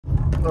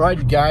All right,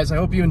 you guys, I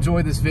hope you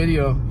enjoyed this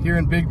video. Here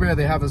in Big Bear,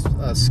 they have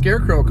a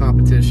Scarecrow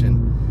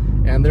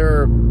competition, and there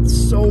are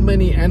so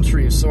many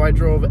entries, so I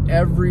drove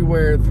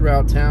everywhere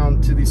throughout town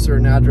to these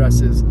certain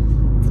addresses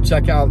to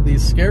check out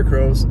these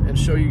Scarecrows and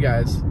show you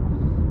guys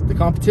the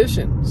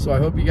competition. So I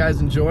hope you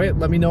guys enjoy it.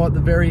 Let me know at the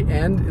very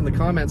end in the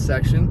comment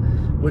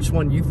section which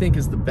one you think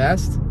is the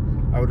best.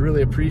 I would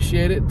really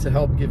appreciate it to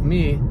help give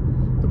me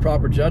the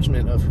proper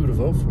judgment of who to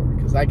vote for,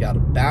 because I got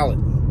a ballot.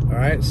 All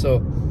right,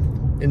 so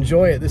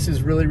enjoy it. This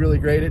is really, really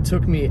great. It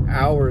took me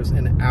hours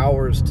and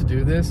hours to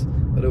do this,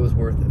 but it was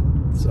worth it.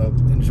 So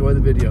enjoy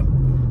the video.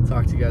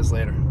 Talk to you guys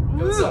later.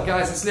 What's up,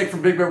 guys? It's Nick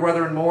from Big Bear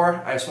Weather and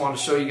More. I just wanted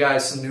to show you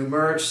guys some new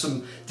merch,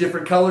 some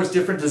different colors,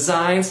 different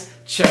designs.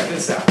 Check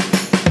this out.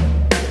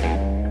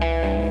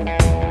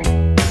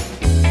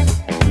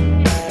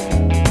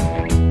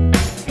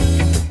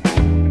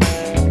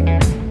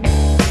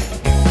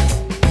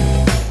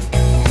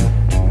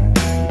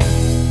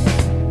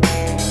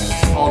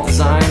 All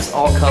designs,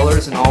 all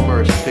colors, and all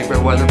merch at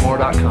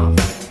BigBearWeatherMore.com.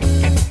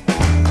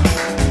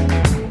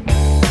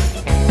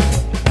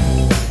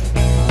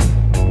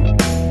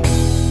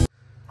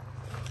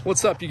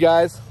 What's up, you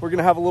guys? We're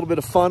gonna have a little bit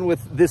of fun with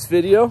this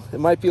video. It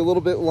might be a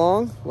little bit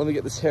long. Let me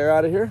get this hair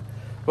out of here.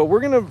 But we're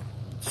gonna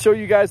show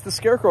you guys the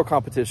Scarecrow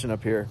competition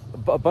up here.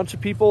 A bunch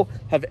of people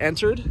have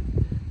entered.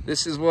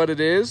 This is what it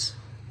is.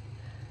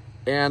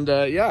 And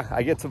yeah,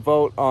 I get to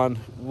vote on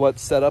what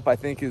setup I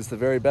think is the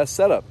very best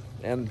setup.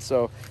 And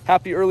so,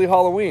 happy early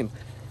Halloween.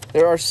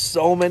 There are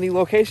so many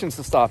locations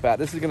to stop at.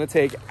 This is gonna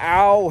take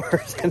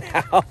hours and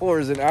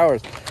hours and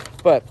hours.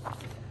 But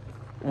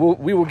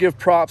we will give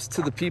props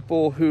to the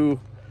people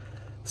who,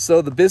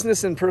 so the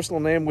business and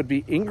personal name would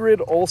be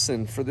Ingrid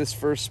Olsen for this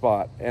first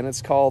spot. And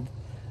it's called,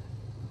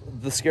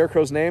 the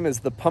Scarecrow's name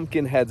is the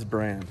Pumpkin Heads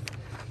brand.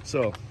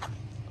 So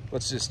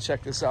let's just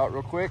check this out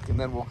real quick, and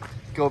then we'll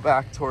go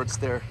back towards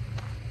their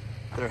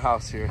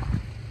house here.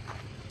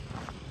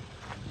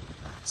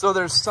 So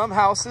there's some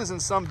houses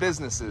and some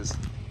businesses.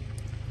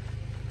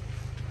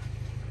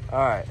 All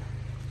right.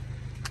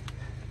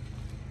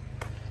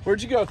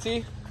 Where'd you go,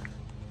 T?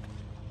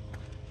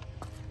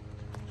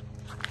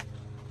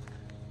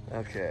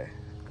 Okay,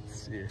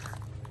 let's see.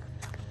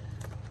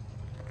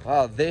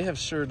 Wow, they have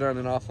sure done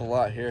an awful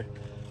lot here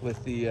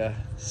with the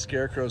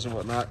Scarecrows and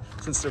whatnot.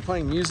 Since they're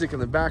playing music in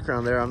the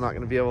background there, I'm not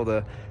gonna be able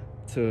to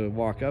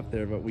walk up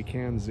there, but we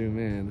can zoom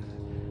in.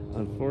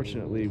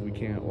 Unfortunately, we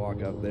can't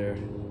walk up there.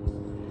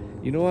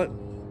 You know what?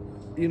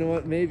 You know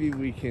what? Maybe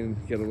we can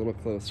get a little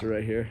closer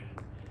right here.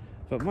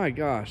 But my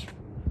gosh,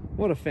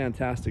 what a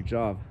fantastic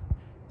job.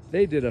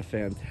 They did a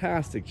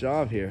fantastic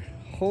job here.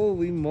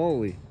 Holy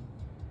moly.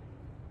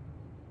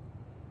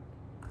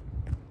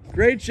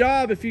 Great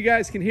job, if you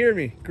guys can hear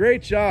me.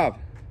 Great job.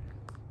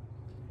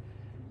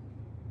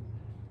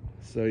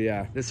 So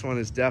yeah, this one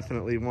is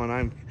definitely one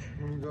I'm...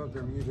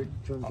 Their music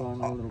turns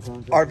on a little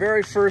contact. Our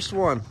very first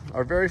one,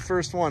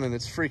 and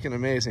it's freaking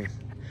amazing.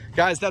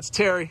 Guys, that's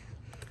Terry.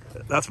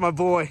 That's my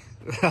boy.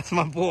 That's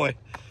my boy.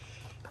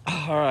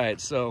 All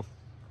right, so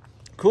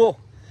cool.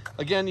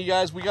 Again, you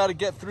guys, we got to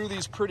get through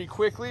these pretty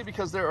quickly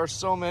because there are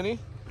so many.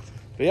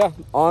 But yeah,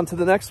 on to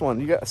the next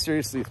one. You got,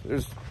 seriously,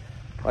 there's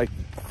like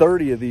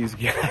 30 of these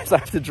guys. I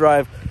have to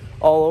drive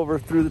all over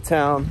through the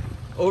town,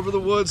 over the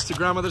woods to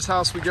grandmother's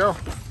house we go.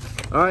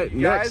 All right,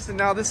 guys, and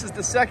now this is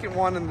the second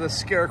one in the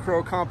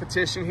Scarecrow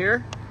competition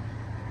here.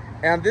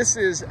 And this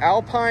is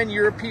Alpine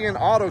European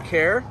Auto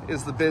Care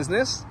is the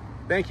business.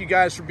 Thank you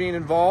guys for being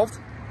involved.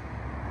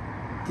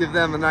 Give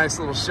them a nice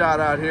little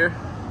shout out here.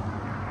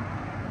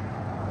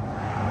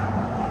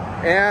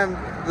 And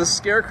the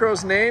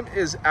Scarecrow's name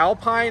is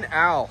Alpine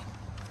Al.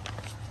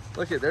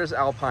 Look at, there's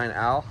Alpine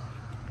Al.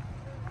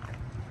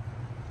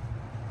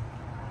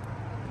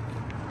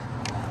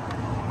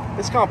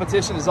 This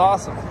competition is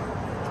awesome.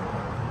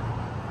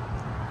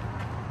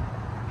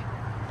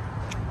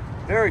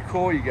 Very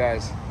cool, you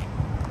guys.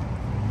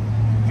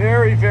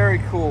 Very, very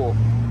cool.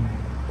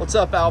 What's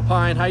up,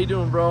 Alpine? How you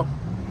doing, bro?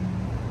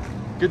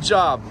 Good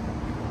job.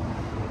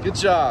 Good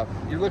job.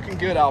 You're looking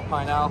good,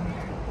 Alpine Al.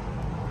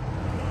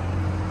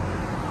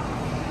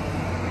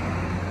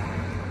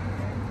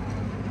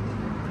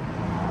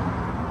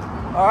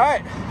 All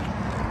right.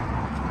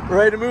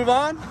 Ready to move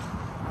on?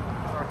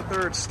 Our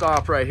third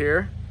stop right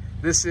here.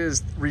 This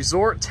is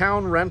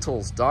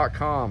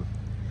resorttownrentals.com.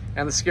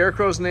 And the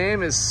Scarecrow's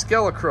name is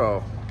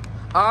Scarecrow.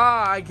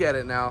 Ah, I get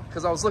it now,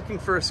 because I was looking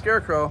for a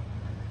Scarecrow.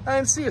 I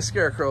didn't see a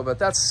Scarecrow, but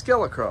that's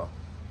Scarecrow.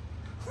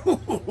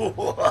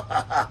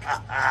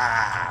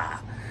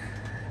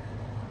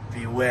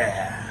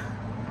 Beware.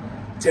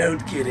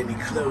 Don't get any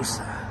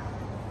closer.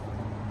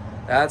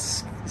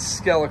 That's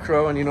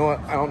Scarecrow, and you know what?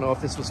 I don't know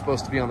if this was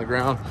supposed to be on the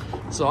ground,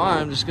 so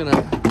I'm just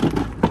gonna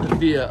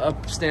be an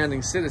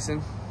upstanding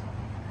citizen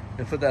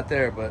and put that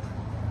there, but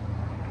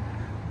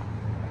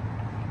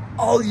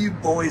all you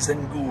boys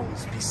and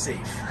ghouls be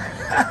safe.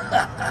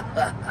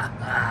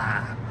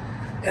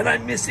 And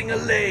I'm missing a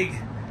leg.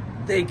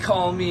 They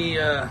call me,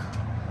 I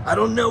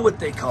don't know what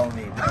they call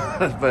me,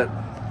 but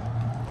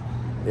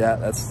yeah,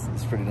 that's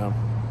pretty dumb.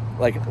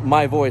 Like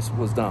my voice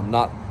was dumb,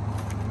 not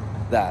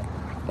that.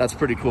 That's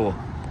pretty cool.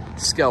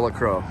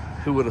 Scarecrow.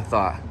 Who would have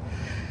thought?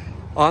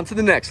 On to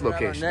the next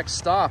location. Our next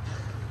stop.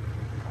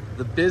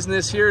 The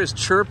business here is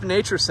Chirp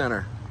Nature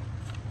Center.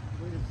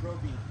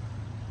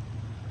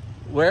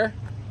 Where?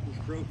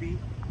 Trophy.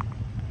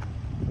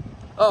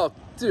 Oh,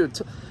 dude,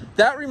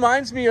 that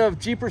reminds me of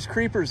Jeepers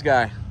Creepers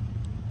guy.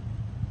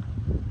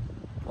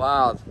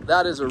 Wow,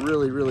 that is a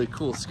really, really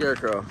cool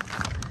Scarecrow.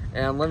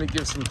 And let me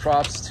give some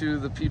props to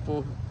the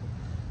people.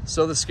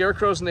 So the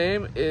Scarecrow's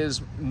name is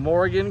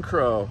Morgan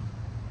Crow.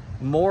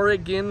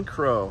 Morgan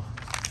Crow.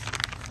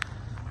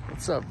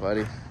 What's up,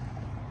 buddy?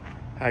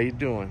 How you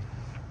doing?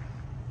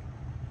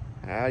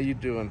 How you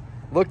doing?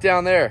 Look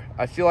down there.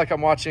 I feel like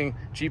I'm watching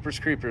Jeepers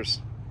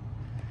Creepers.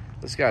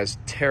 This guy's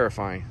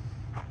terrifying.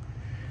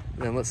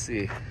 And then let's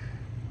see.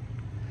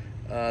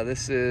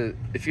 This is,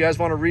 if you guys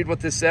want to read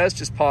what this says,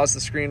 just pause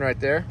the screen right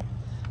there.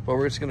 But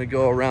we're just gonna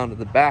go around to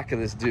the back of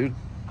this dude.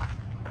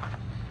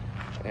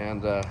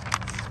 And the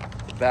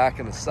back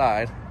and the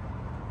side.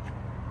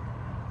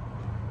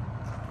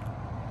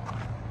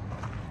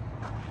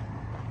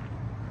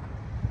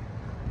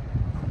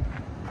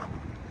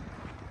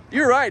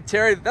 You're right,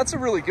 Terry. That's a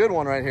really good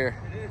one right here.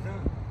 It is,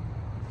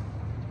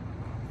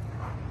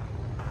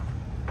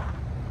 huh?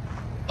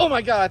 Oh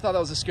my God, I thought that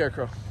was a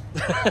Scarecrow.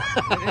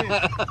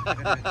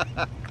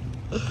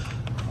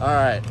 All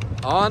right,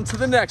 on to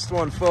the next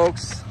one,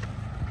 folks.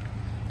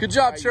 Good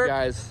job, Chirp.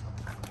 Guys,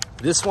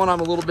 this one I'm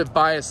a little bit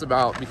biased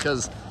about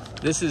because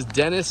this is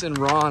Dennis and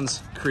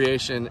Ron's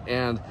creation,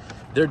 and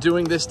they're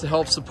doing this to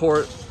help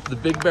support the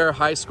Big Bear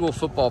High School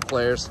football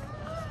players.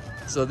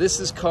 So this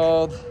is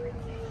called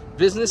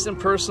Business and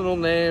Personal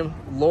Name,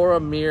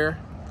 Laura Meir.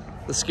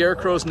 The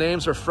Scarecrow's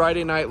names are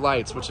Friday Night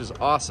Lights, which is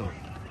awesome.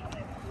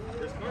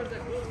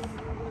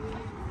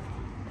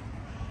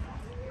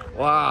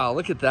 Wow,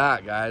 look at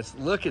that, guys.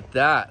 Look at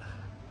that.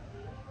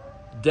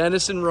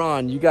 Dennis and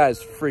Ron, you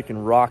guys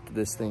freaking rocked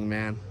this thing,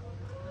 man.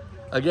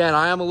 Again,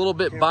 I am a little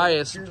bit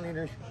biased,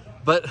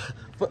 but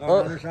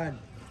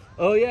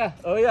oh yeah,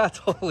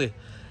 totally.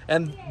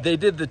 And they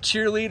did the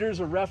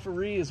cheerleaders, a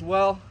referee as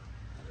well.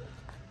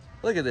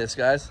 Look at this,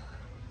 guys.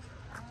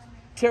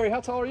 Terry, how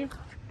tall are you?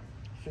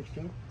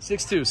 6'2".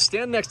 6'2".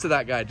 Stand next to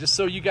that guy just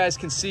so you guys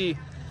can see.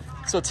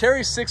 So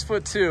Terry's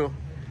 6'2",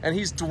 and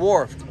he's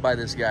dwarfed by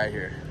this guy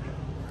here.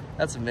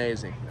 That's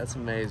amazing. That's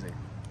amazing.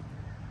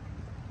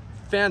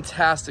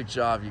 Fantastic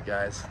job, you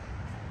guys.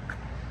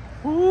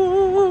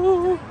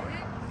 Woo.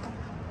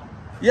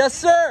 Yes,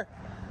 sir.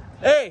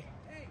 Hey,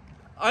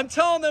 I'm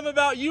telling them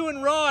about you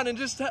and Ron and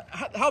just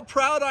how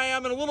proud I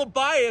am and a little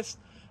biased,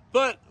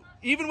 but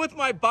even with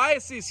my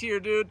biases here,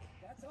 dude.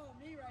 That's all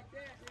me right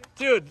there,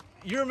 dude,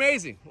 you're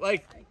amazing.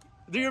 Like,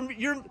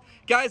 you're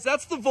guys,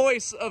 that's the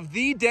voice of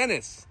the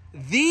Dennis.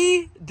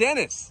 The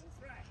Dennis.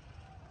 That's right.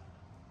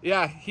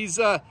 Yeah, he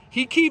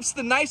keeps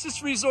the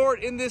nicest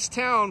resort in this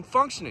town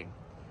functioning.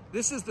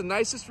 This is the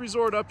nicest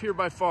resort up here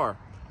by far.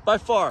 By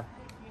far.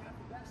 You have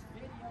the best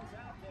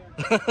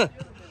videos out there.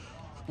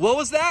 What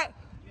was that?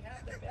 You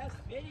have the best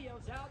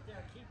videos out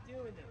there. Keep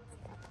doing them.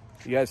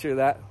 You guys hear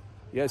that?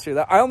 You guys hear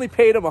that? I only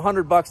paid him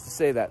 $100 to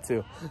say that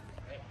too.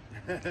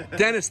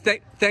 Dennis,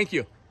 thank you. Thank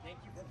you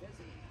for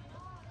visiting.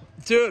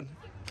 Dude,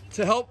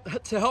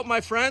 to help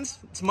my friends,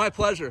 it's my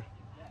pleasure.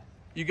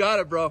 You got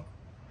it, bro.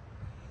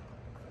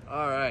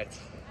 All right.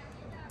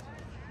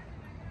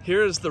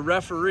 Here's the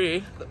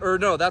referee, or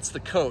no, that's the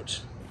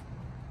coach.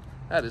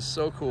 That is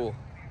so cool.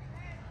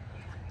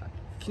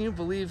 Can you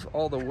believe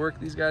all the work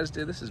these guys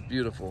did? This is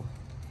beautiful.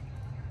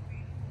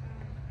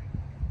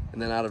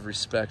 And then out of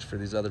respect for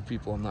these other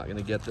people, I'm not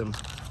gonna get them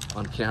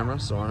on camera,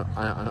 so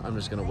I'm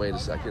just gonna wait a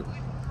second.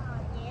 Hey,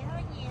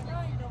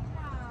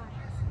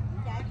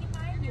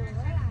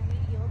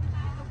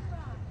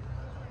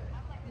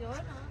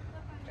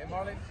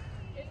 Marley.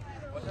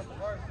 What's up the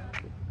bar?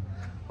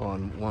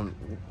 On one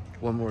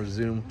more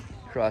zoom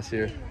across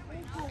here.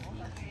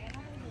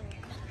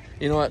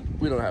 You know what?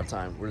 We don't have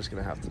time. We're just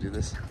gonna have to do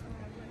this.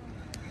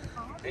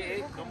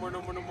 Hey, no more.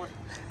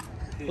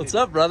 What's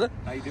up, brother?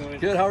 How you doing?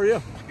 Good. How are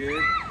you?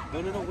 Good.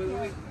 No,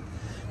 wait.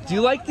 Do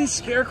you like these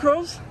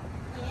scarecrows?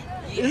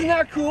 Isn't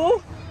that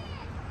cool?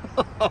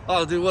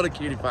 Oh, dude, what a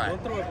cutie pie.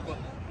 Don't throw it.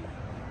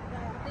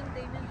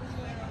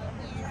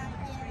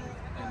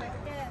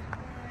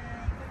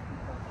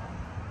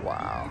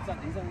 Wow.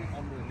 He's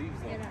on the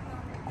leaves though.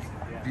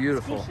 Yeah.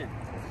 Beautiful.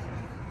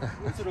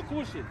 It's the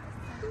cool shit.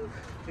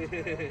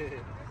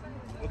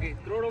 Okay,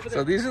 throw it over there.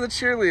 So these are the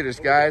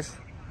cheerleaders, guys.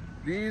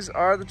 These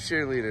are the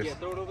cheerleaders. Yeah,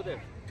 throw it over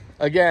there.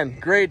 Again,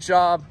 great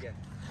job. Yeah.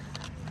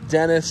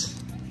 Dennis,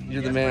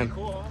 you're the man.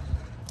 Cool, huh?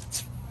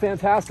 It's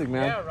fantastic,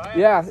 man. Yeah, right?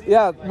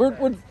 Yeah.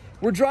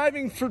 We're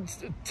driving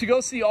to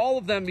go see all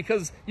of them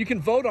because you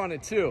can vote on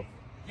it too.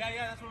 Yeah,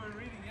 that's what we're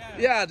reading.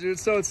 Yeah, dude.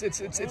 So it's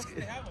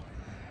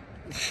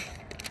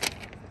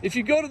if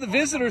you go to the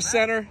visitor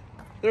center,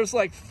 There's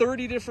like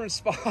 30 different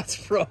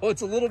spots, bro.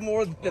 It's a little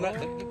more than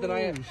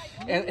I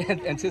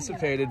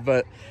anticipated,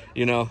 but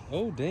you know.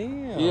 Oh,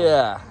 damn.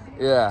 Yeah,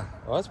 yeah.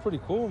 Oh, that's pretty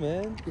cool,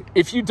 man.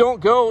 If you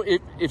don't go,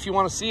 if you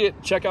want to see it,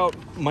 check out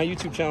my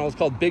YouTube channel. It's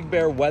called Big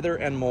Bear Weather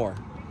and More.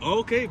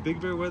 Okay,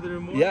 Big Bear Weather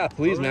and More. Yeah,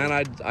 please, man.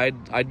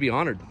 I'd be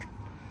honored.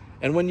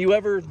 And when you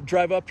ever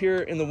drive up here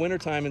in the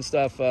wintertime and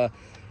stuff,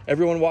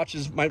 everyone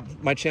watches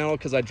my channel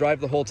because I drive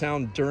the whole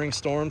town during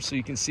storms, so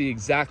you can see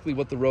exactly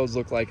what the roads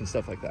look like and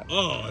stuff like that.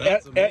 Oh,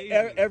 that's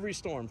amazing. Every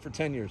storm for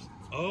 10 years.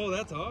 Oh,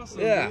 that's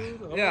awesome, Yeah,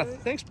 dude. yeah.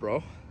 Right. Thanks,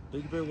 bro.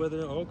 Big Bear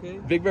Weather, okay.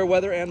 Big Bear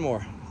Weather and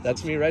More.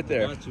 That's me right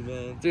there. Got you,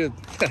 man. Dude,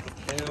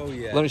 Hell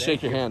yeah. let me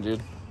shake your hand,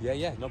 dude. Yeah,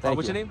 yeah, no problem. Thank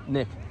What's you. your name?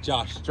 Nick.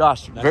 Josh.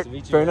 Josh. Nice to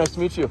meet you. Very nice to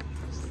meet you.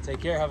 Take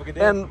care, have a good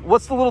day. And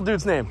what's the little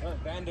dude's name?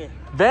 Vander.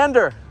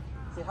 Vander.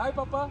 Say hi,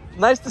 Papa.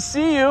 Nice to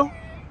see you.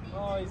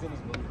 Oh, he's in his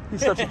book.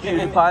 He's such a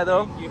cutie pie,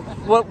 though.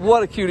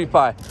 What a cutie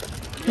pie.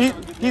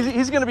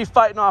 He's going to be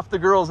fighting off the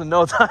girls in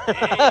no time.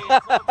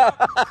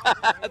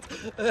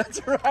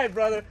 That's right,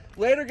 brother.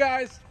 Later,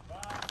 guys.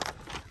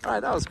 All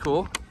right, that was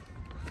cool.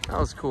 That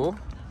was cool.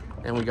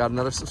 And we got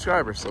another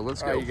subscriber, so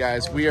let's go. All right, you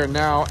guys, we are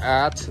now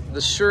at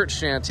the shirt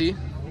shanty.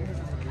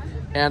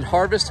 And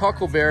Harvest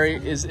Huckleberry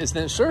is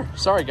the, sure,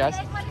 sorry guys.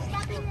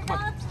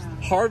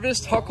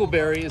 Harvest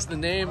Huckleberry is the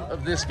name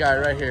of this guy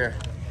right here.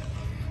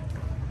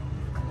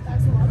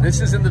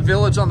 This is in the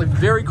village on the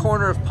very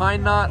corner of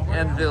Pine Knot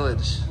and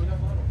Village.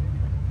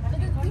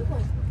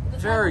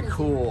 Very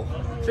cool.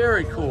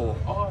 Very cool.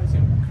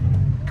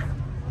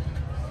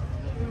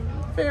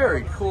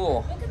 Very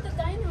cool.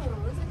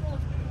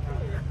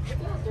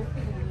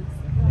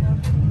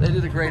 They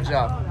did a great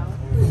job.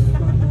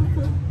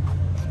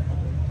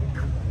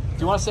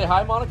 Do you want to say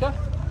hi, Monica?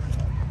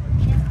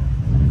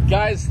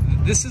 Guys,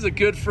 this is a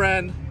good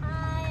friend.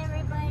 Hi,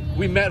 everybody.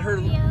 We met her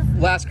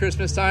last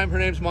Christmas time. Her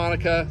name's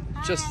Monica.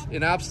 Just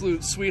an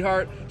absolute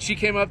sweetheart. She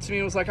came up to me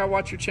and was like, I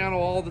watch your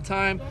channel all the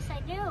time. Yes,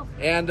 I do.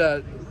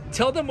 And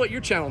tell them what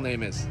your channel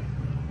name is.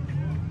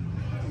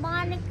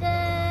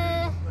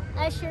 Monica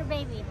Usher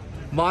Baby.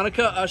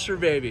 Monica Usher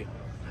Baby.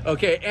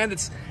 Okay, and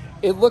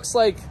it looks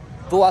like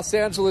the Los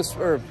Angeles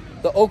or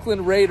the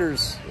Oakland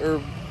Raiders or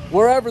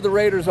wherever the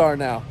Raiders are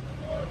now.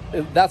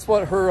 That's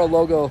what her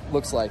logo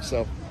looks like.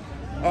 So,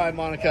 all right,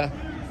 Monica,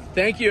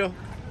 thank you.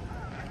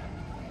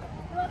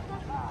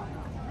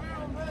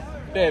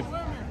 Babe.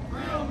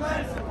 Real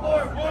men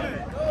support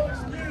women.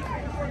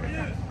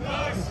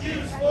 No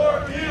excuse for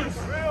abuse.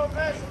 Real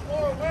men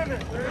support women.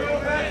 Real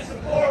men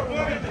support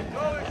women.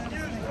 No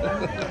excuse for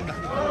abuse.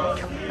 No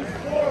excuse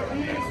for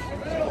abuse.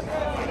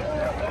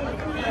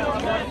 Real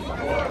men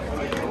support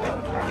women.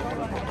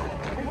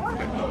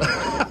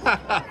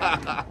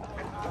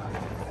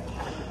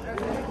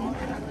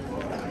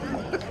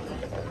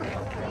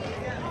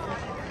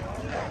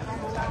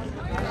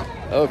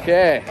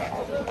 Okay.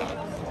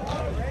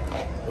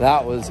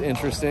 That was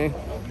interesting.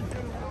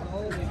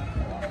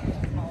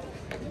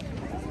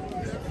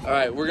 All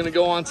right, we're gonna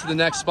go on to the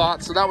next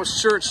spot. So that was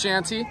Shirt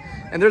Shanty,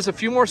 and there's a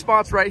few more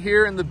spots right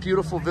here in the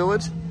beautiful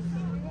village.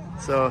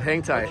 So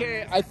hang tight.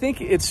 Okay, I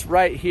think it's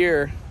right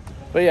here,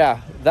 but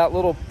yeah, that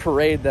little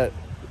parade that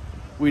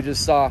we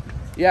just saw.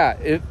 Yeah,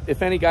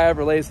 if any guy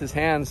ever lays his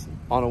hands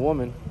on a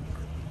woman,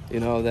 you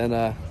know,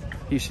 then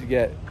he should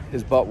get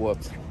his butt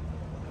whooped.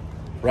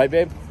 Right,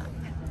 babe?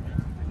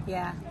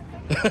 Yeah.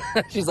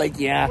 She's like,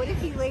 yeah. What if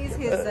he lays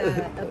his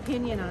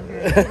opinion on her?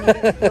 And he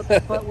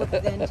gets butt whooped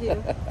then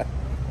too?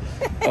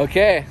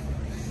 Okay,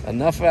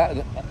 enough out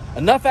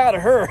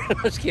of her.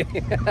 Just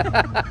kidding.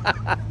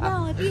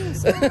 No,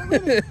 abuse.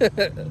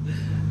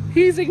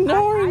 He's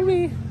ignoring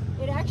me.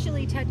 It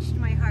actually touched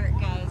my heart,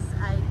 guys.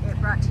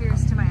 It brought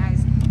tears to my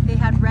eyes. They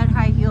had red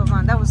high heels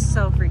on. That was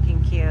so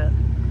freaking cute.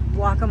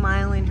 Walk a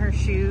mile in her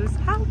shoes.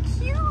 How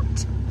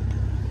cute!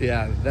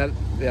 Yeah,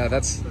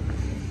 that's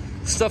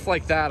stuff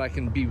like that. I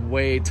can be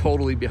way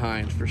totally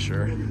behind for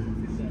sure.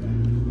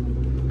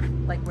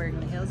 Like wearing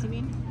the heels, you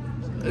mean?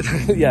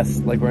 Yes,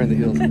 like wearing the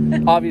heels.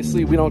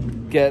 Obviously, we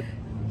don't get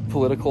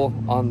political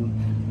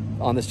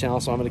on this channel,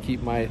 so I'm going to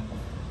keep my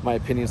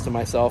opinions to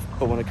myself.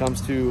 But when it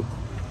comes to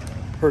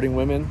hurting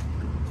women,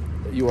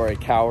 you are a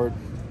coward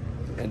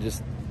and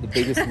just the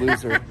biggest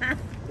loser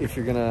if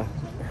you're going to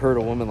hurt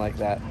a woman like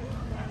that.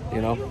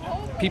 You know,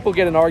 people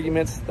get in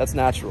arguments. That's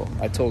natural.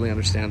 I totally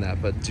understand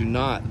that. But do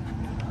not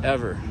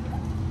ever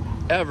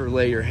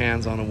lay your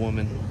hands on a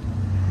woman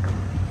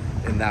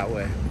in that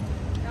way,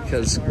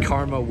 because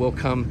karma will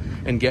come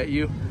and get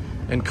you,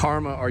 and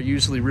karma are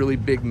usually really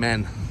big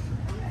men.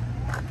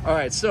 All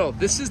right, so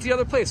this is the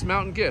other place,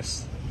 Mountain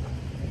Gifts.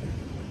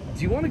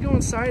 Do you want to go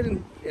inside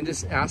and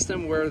just ask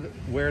them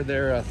where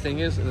their thing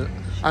is?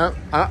 I'm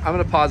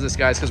gonna pause this,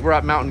 guys, because we're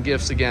at Mountain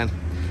Gifts again,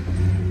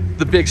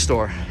 the big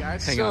store.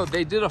 Guys, so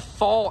they did a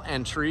fall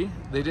entry.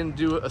 They didn't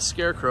do a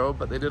Scarecrow,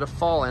 but they did a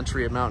fall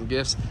entry at Mountain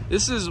Gifts.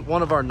 This is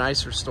one of our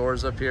nicer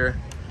stores up here.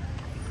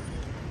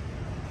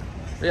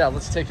 But yeah,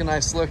 let's take a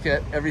nice look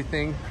at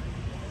everything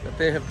that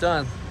they have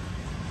done.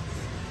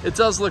 It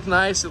does look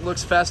nice. It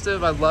looks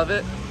festive. I love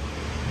it.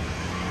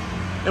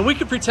 And we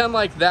could pretend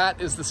like that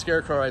is the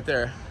Scarecrow right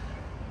there.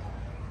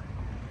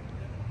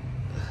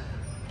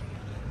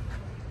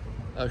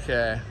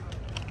 Okay.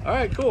 All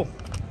right, cool.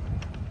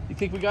 You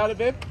think we got it,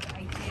 babe? I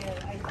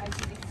did. I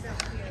think it's so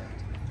cute.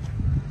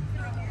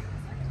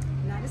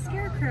 Not a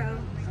Scarecrow,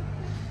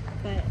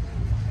 but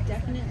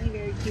definitely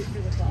very cute for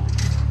the fall.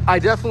 I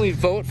definitely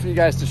vote for you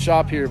guys to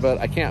shop here, but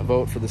I can't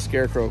vote for the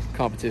Scarecrow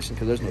competition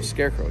because there's no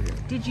Scarecrow here.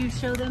 Did you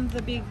show them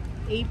the big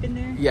ape in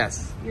there?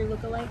 Yes. Your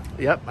look-alike?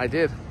 Yep, I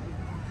did.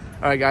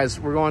 All right, guys,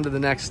 we're going to the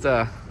next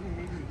spot.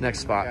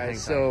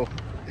 Guys, so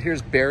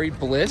here's Berry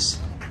Bliss,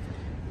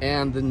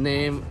 and the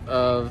name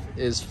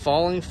is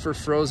Falling for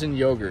Frozen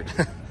Yogurt.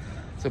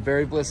 So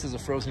Berry Bliss is a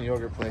frozen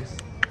yogurt place,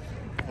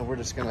 and we're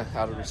just gonna,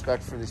 out of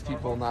respect for these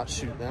people, not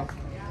shoot them.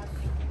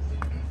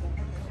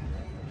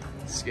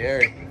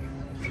 Scary.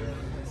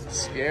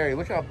 Scary.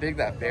 Look how big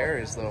that bear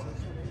is, though.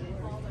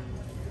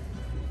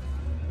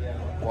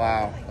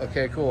 Wow.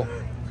 Okay, cool.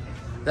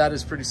 That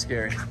is pretty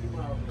scary.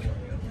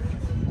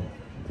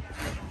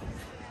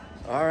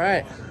 All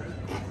right.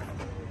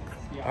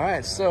 All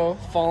right, so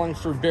Falling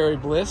for Berry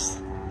Bliss.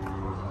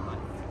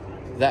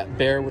 That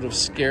bear would have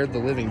scared the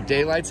living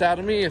daylights out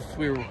of me if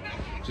we were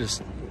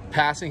just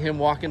passing him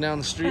walking down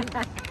the street.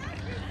 All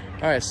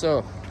right,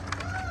 so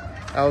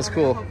that was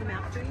cool.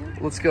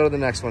 Let's go to the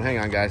next one. Hang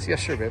on, guys. Yeah,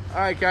 sure, babe.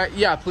 All right, guys.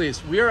 Yeah,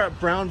 please. We are at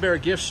Brown Bear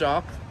Gift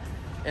Shop,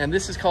 and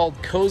this is called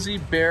Cozy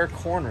Bear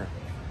Corner.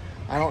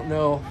 I don't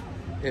know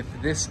if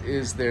this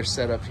is their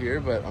setup here,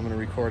 but I'm going to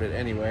record it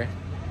anyway.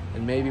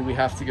 And maybe we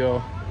have to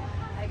go.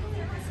 I believe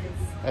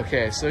this is.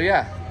 Okay, so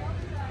yeah,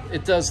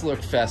 it does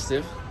look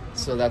festive.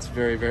 So that's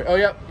very, very, oh,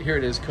 yep, here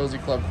it is, Cozy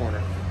Club Corner.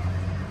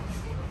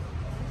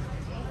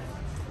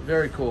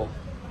 Very cool.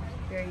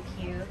 Very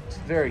cute.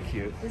 Very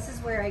cute. This is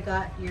where I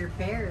got your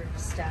bear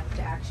stuffed,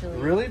 actually.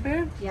 Really,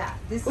 babe? Yeah.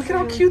 This Look is at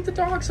how really cute the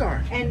dogs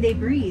are. And they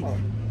breathe.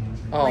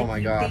 Oh Like, my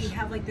gosh. They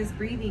have like this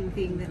breathing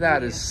thing That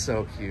they is do.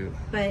 so cute.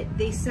 But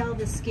they sell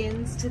the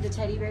skins to the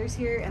teddy bears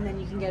here, and then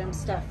you can get them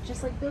stuffed,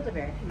 just like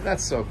Build-A-Bear.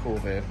 That's so cool,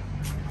 babe.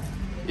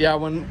 Yeah,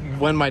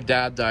 when my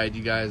dad died,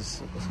 you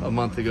guys, a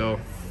month ago,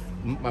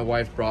 my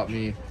wife brought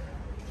me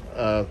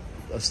a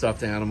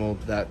stuffed animal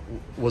that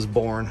was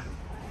born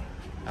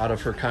out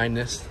of her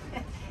kindness.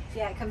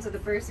 Yeah, it comes with a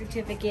birth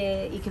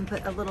certificate. You can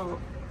put a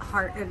little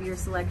heart of your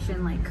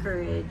selection, like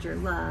courage or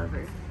love,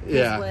 or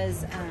Yeah.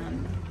 his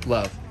was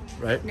Love,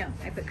 right? no,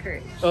 I put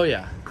courage Oh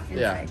yeah,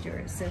 yeah. inside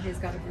yours. So his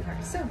got a blue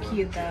heart. So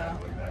cute though.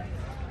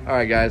 All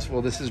right, guys.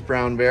 Well, this is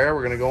Brown Bear.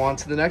 We're gonna go on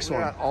to the next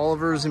one.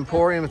 Oliver's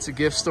Emporium. It's a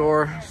gift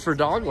store for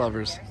dog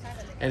lovers,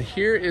 and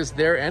here is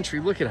their entry.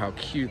 Look at how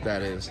cute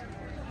that is.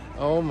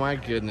 Oh my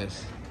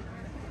goodness,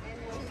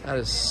 that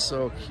is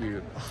so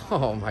cute.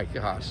 Oh my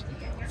gosh,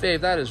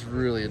 babe, that is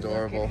really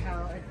adorable. Look at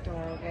how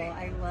adorable.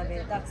 I love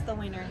it. That's the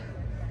winner.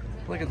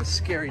 Look at the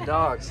scary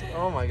dogs.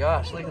 Oh my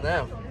gosh, look at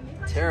them.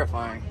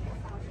 Terrifying.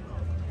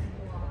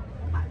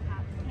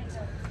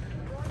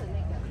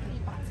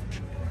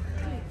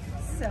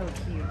 So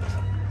cute.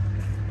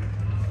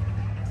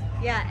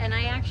 Yeah, and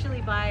I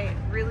actually buy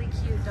really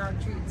cute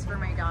dog treats for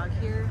my dog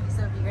here.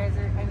 So if you guys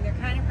are, I mean, they're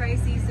kind of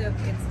pricey, so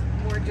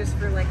it's more just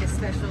for like a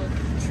special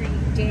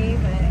treat day,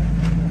 but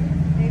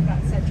they've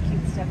got such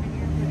cute stuff in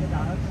here for the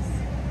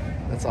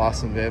dogs. That's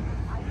awesome, babe.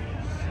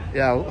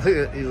 Yeah, look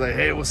at, he's like,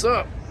 hey, what's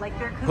up? Like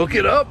they're cookies. Hook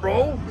it up,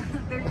 bro.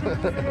 They're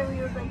cookies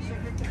literally look like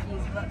sugar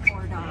cookies, but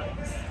for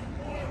dogs.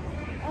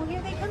 Oh,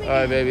 here they come again. All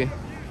right, baby.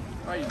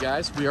 All right, you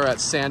guys, we are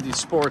at Sandy's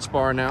Sports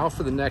Bar now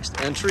for the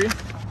next entry.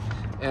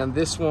 And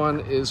this one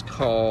is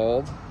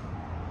called,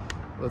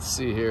 let's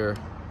see here,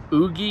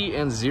 Oogie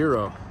and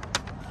Zero.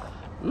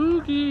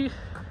 Oogie.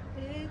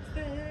 It's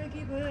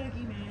Boogie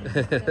Boogie Man.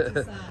 That's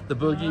a song. The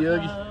Boogie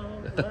Oogie.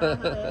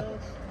 Whoa.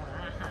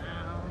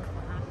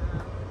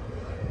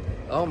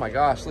 Oh my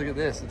gosh, look at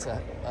this. It's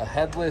a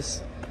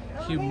headless,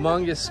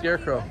 humongous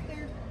scarecrow.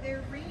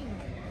 They're ringing.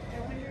 I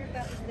wonder if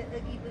that was the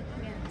Oogie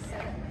Boogie Man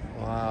setup.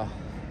 Wow.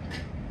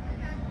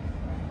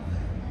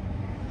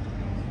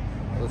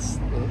 Let's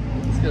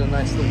get a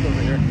nice look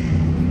over here.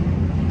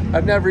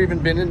 I've never even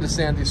been into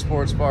Sandy's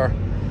Sports Bar,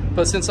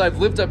 but since I've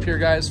lived up here,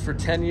 guys, for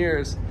 10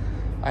 years,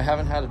 I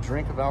haven't had a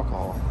drink of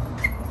alcohol.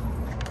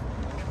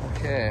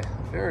 Okay,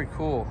 very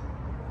cool.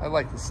 I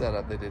like the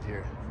setup they did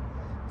here.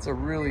 It's a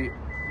really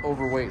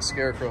overweight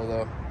scarecrow,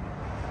 though.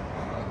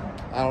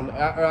 I don't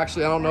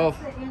know if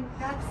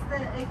That's the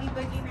Oogie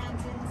Boogie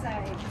Man's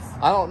insides.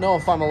 I don't know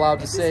if I'm allowed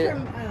to This is say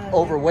from,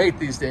 overweight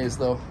these days,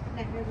 though.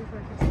 Nightmare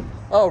Before Christmas.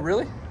 Oh,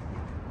 really?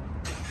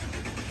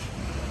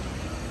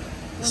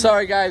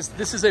 Sorry, guys.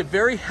 This is a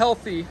very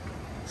healthy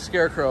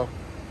scarecrow.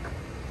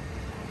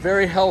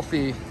 Very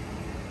healthy.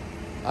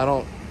 I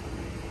don't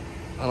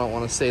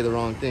want to say the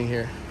wrong thing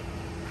here.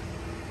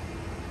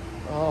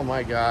 Oh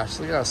my gosh,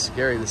 look at how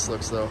scary this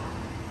looks, though.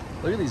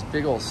 Look at these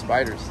big old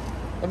spiders.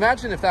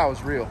 Imagine if that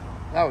was real.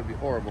 That would be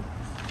horrible.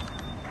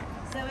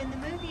 So in the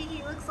movie,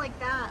 he looks like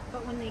that,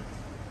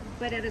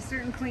 but at a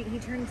certain point, he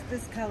turns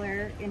this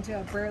color into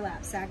a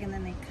burlap sack, and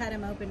then they cut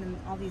him open, and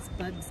all these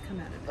bugs come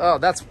out of it. Oh,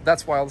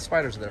 that's why all the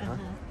spiders are there, huh?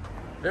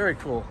 Very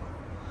cool.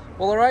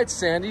 Well, all right,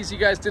 Sandies, you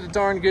guys did a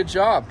darn good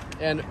job.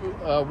 And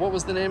what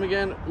was the name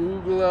again?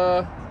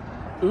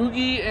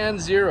 Oogie and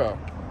Zero.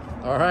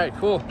 All right,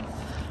 cool.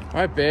 All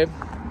right, babe.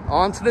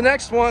 On to the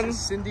next one.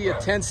 Cindy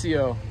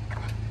Atencio.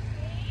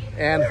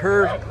 And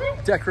her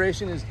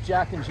decoration is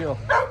Jack and Jill.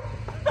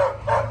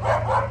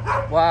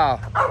 Wow.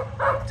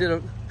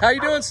 How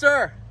you doing,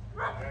 sir?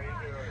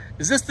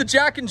 Is this the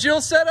Jack and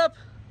Jill setup?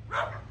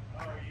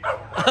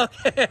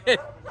 Okay.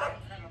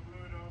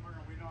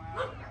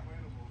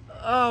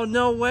 Oh,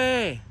 no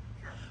way.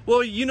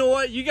 Well, you know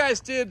what? You guys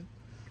did.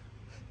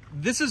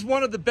 This is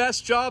one of the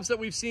best jobs that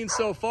we've seen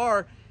so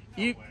far.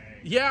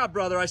 Yeah,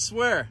 brother, I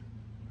swear.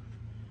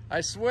 I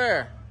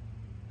swear.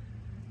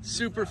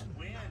 Super. The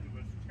wind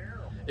was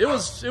terrible.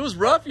 It was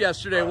rough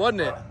yesterday,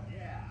 wasn't it?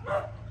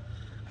 Yeah.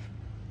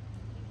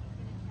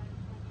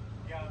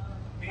 Yeah,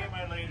 me and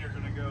my lady are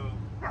going to go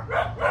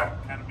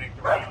kind of make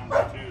the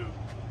rounds too.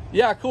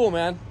 Yeah, cool,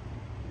 man.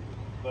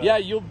 But yeah,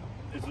 you'll.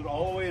 Is it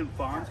all the way in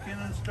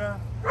Fawnskin and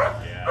stuff?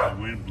 Yeah,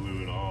 the wind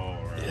blew it all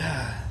around.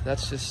 Yeah,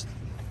 that's just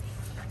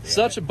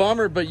such a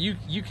bummer, but you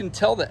can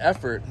tell the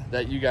effort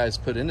that you guys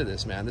put into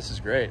this, man. This is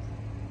great.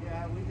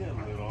 Yeah, we did a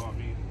little. I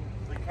mean,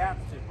 the cats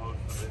did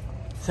most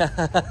of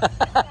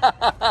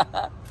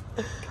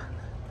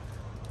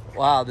it.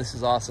 Wow, this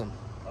is awesome.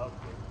 Okay.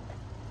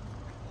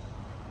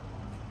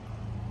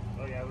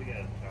 Oh yeah, we got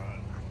a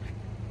ton.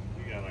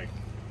 We got like.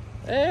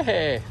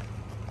 Hey,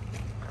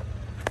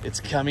 it's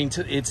coming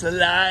to. It's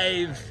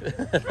alive.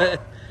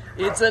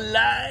 It's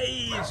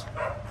alive.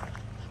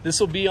 This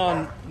will be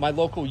on my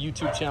local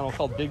YouTube channel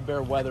called Big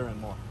Bear Weather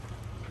and More.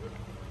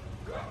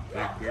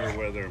 Big Bear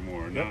Weather and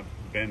More, not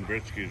Ben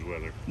Britsky's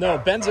Weather. No,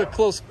 Ben's a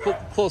close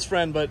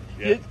friend, but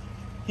Yeah.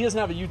 he doesn't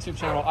have a YouTube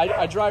channel.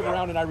 I drive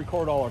around and I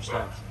record all our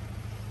storms.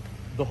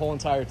 The whole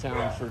entire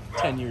town for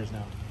 10 years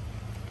now.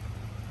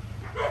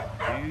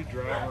 Do you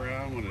drive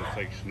around when it's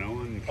like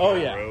snowing Oh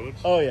on yeah. roads?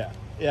 Oh yeah.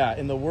 Yeah,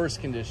 in the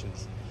worst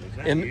conditions. Is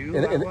that in- you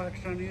in- I in-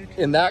 watched on YouTube?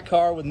 In that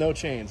car with no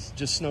chains,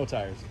 just snow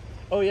tires.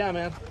 Oh yeah,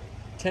 man.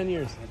 10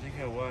 years. I think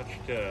I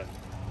watched,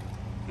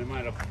 they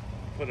might have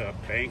put a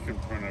bank in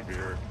front of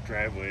your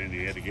driveway and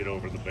you had to get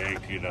over the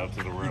bank to get out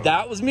to the road.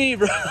 That was me,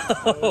 bro.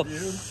 Oh,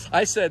 dude.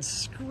 I said,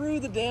 screw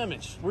the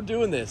damage. We're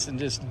doing this, and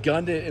just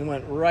gunned it and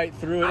went right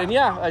through it. And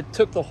yeah, I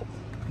took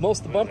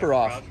most of the bumper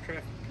off.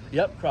 Cross-track?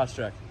 Yep,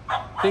 cross-track.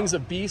 Thing's a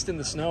beast in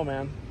the snow,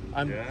 man.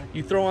 Yeah.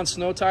 You throw on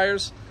snow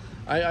tires,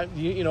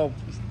 you know,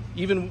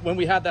 even when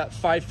we had that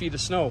 5 feet of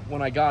snow,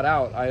 when I got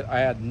out, I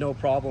had no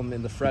problem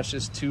in the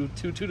freshest 2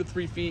 to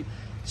 3 feet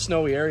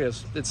snowy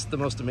areas. It's the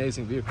most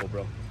amazing vehicle,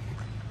 bro.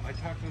 I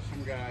talked to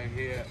some guy,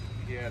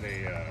 he had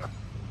a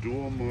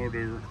dual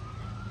motor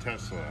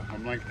Tesla.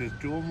 I'm like, does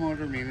dual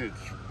motor mean it's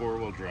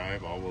 4-wheel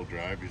drive, all-wheel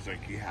drive? He's like,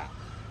 yeah.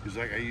 He's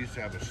like, I used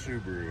to have a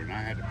Subaru and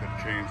I had to put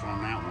chains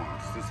on that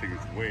once. This thing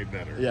is way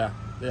better. Yeah,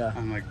 yeah.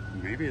 I'm like,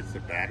 maybe it's the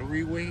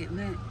battery weight in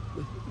it?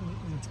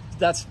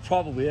 That's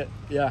probably it.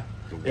 Yeah.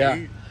 The weight? Yeah.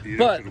 You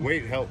know, But- the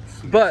weight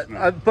helps. But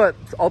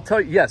I'll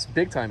tell you, yes,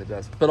 big time it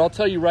does. But I'll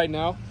tell you right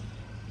now,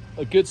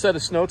 a good set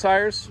of snow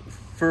tires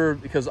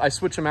because I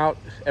switch them out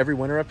every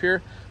winter up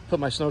here, put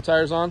my snow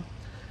tires on.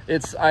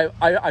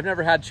 I've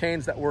never had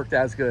chains that worked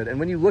as good. And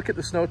when you look at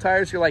the snow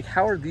tires, you're like,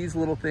 how are these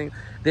little things?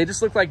 They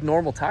just look like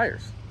normal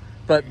tires,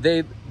 but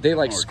they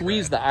like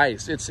squeeze the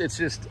ice. It's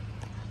just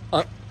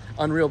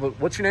unreal. But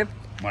what's your name?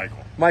 Michael.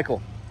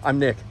 Michael. I'm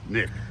Nick.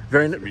 Nick.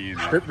 Very Nice to meet you.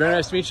 very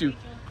nice to meet you.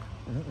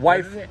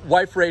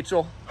 Wife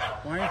Rachel.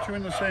 Why aren't you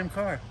in the same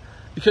car?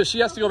 Because she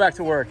has to go back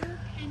to work. And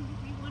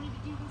we wanted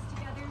to do this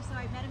together, so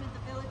I met him at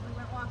the village. We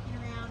went walking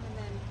around,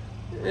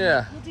 and then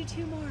Yeah. we'll do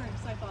 2 more.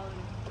 So I followed him.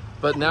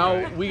 But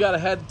now we got to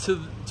head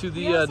to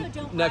We also the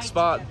don't next ride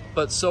spot. together.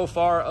 But so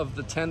far of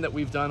the 10 that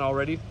we've done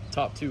already,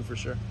 top 2 for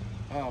sure.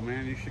 Oh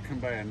man, you should come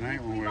by at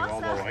night when we have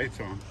all the lights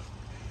on.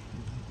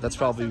 That's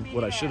probably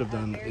what I should have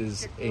done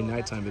is a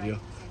nighttime video.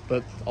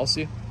 But I'll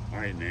see. All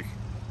right, Nick.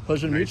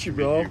 Pleasure to Nice meet you, to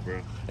bro. meet you,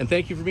 bro. And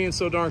thank you for being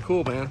so darn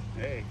cool, man.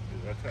 Hey,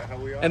 that's how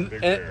we are. And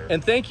Big Bear.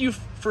 and thank you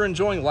for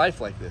enjoying life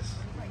like this.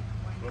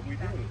 What we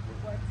do.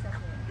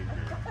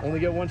 Only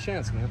get one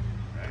chance, man.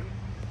 Right?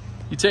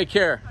 You take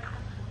care.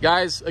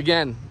 Guys,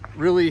 again,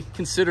 really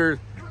consider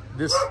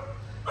this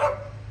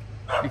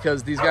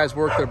because these guys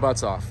work their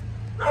butts off.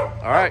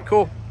 All right,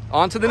 cool.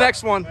 On to the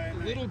next one.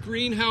 Little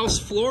greenhouse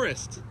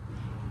florist.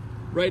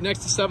 Right next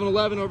to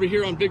 7-Eleven over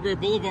here on Big Bear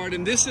Boulevard.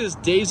 And this is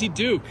Daisy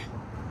Duke.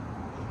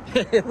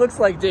 It looks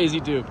like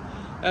Daisy Duke.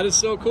 That is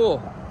so cool.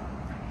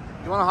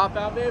 You want to hop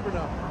out, babe, or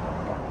no?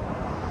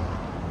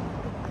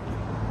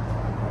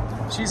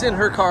 She's in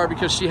her car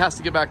because she has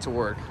to get back to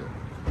work.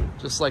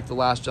 Just like the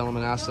last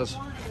gentleman asked I us.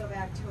 don't want to go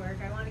back to work.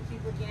 I want to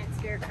keep looking at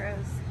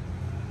scarecrows.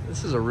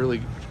 This is a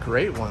really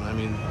great one. I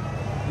mean,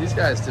 these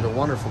guys did a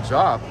wonderful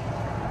job.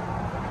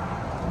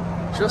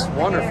 Just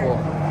wonderful.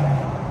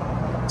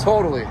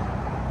 Totally.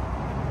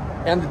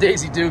 And the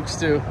Daisy Dukes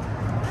too.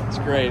 It's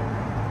great.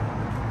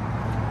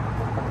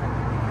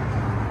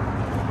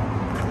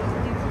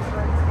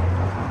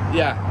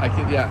 Yeah,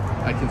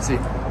 I can see.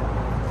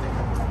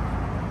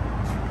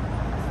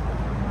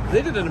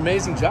 They did an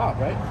amazing job,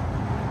 right?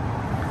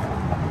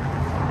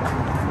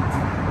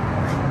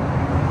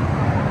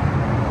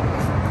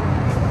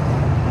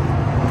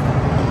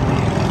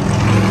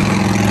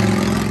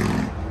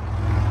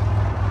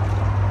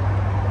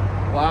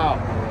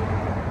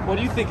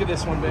 think of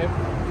this one, babe?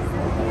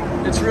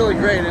 It's really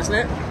great, isn't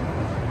it?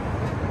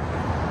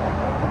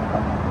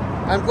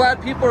 I'm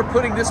glad people are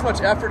putting this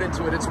much effort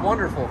into it. It's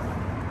wonderful.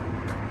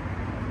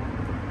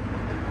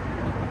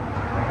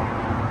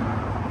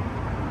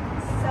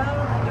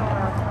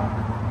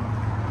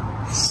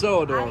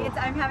 So adorable.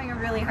 I'm having a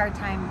really hard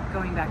time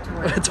going back to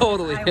work.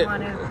 Totally. I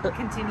want to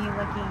continue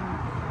looking.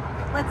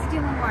 Let's do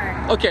one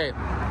more. Okay,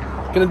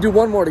 gonna do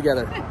one more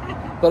together.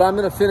 But I'm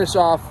gonna finish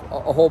off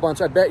a whole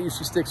bunch. I bet you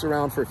she sticks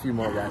around for a few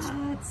more, guys.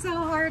 It's so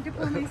hard to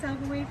pull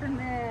myself away from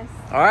this.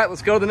 All right,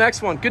 let's go to the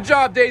next one. Good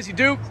job, Daisy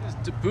Duke. This is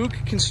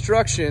Dubuque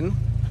Construction,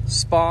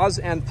 Spas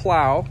and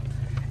Plow.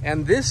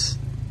 And this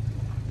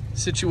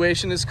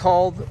situation is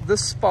called the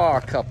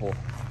Spa Couple.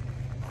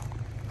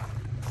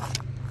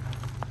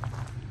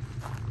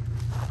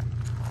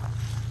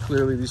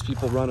 Clearly these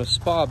people run a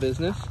spa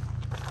business.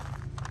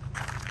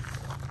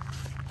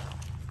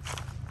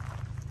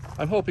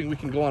 I'm hoping we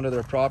can go onto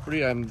their property.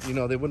 You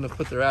know, they wouldn't have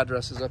put their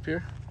addresses up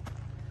here.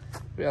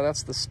 But yeah,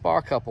 that's the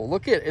Spa Couple.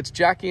 Look at it, it's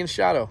Jackie and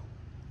Shadow.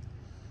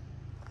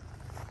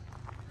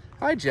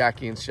 Hi,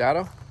 Jackie and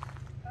Shadow.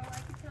 Oh, I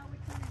can tell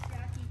which one is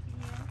Jackie,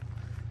 can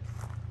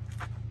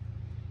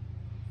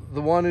you?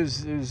 The one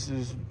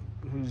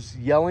who's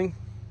yelling.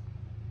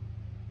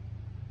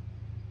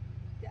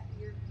 Yeah,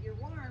 you're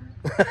warm.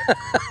 Which one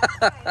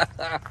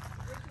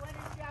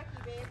is Jackie,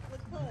 babe?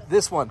 Look close.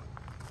 This one.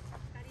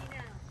 How do you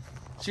know?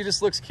 She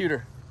just looks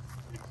cuter.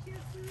 She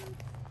has boobs.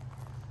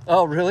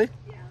 Oh, really?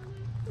 Yeah,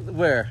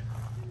 Where?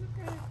 in the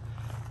front.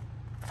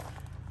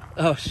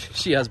 Oh,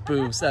 she has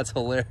boobs. That's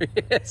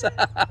hilarious.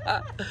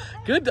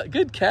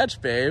 Good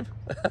catch, babe.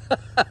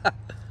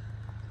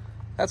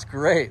 That's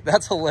great.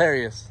 That's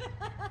hilarious.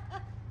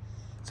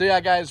 So yeah,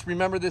 guys,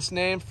 remember this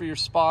name for your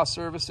spa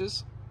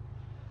services.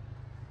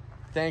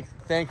 Thank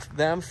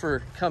them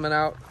for coming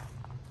out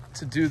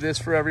to do this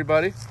for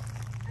everybody. I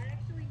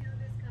actually know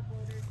this couple.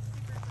 They're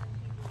super fun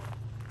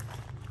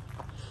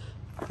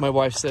people. My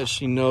wife says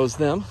she knows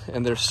them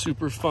and they're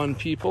super fun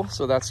people,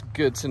 so that's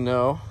good to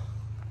know.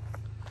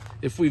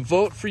 If we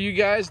vote for you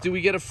guys, do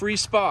we get a free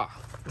spa?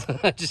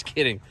 Just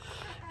kidding.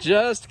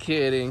 Just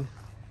kidding.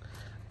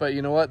 But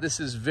you know what? This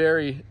is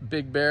very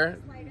Big Bear.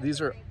 These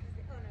are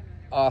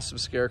awesome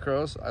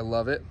scarecrows. I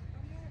love it.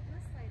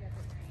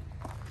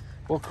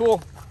 Well,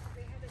 cool.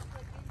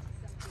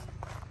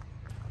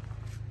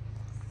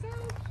 So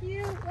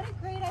cute. What a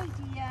great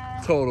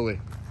idea. Totally.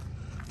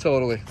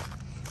 Totally.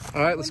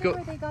 All right, let's go.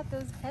 Where they got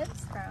those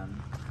heads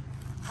from.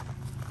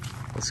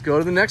 Let's go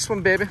to the next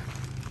one, baby.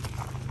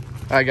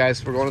 All right,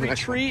 guys, we're going to the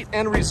next Retreat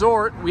and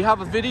Resort. We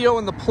have a video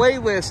in the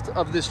playlist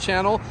of this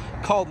channel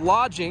called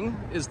Lodging,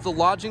 is the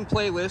lodging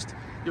playlist.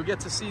 You'll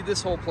get to see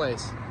this whole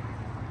place.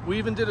 We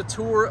even did a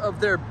tour of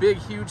their big,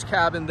 huge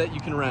cabin that you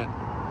can rent.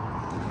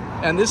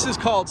 And this is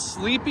called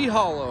Sleepy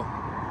Hollow.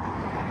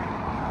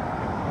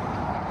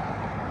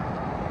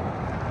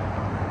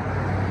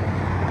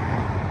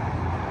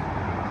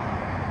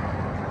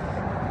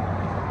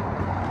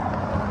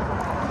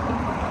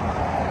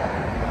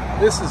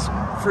 This is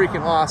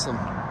freaking awesome.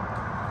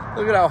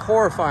 Look at how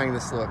horrifying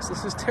this looks.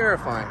 This is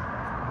terrifying.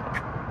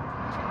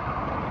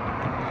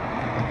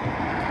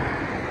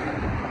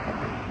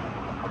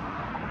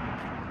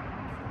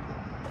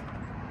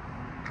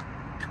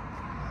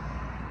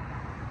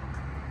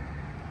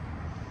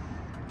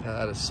 Yeah,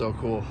 that is so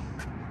cool.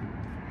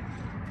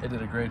 They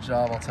did a great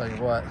job, I'll tell you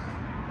what.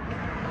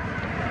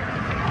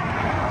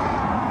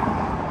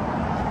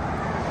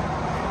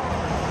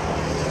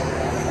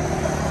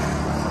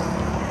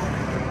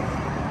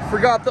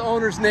 Forgot the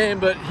owner's name,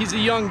 but he's a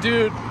young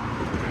dude.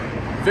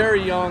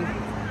 Very young.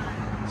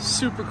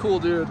 Super cool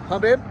dude. Huh,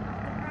 babe?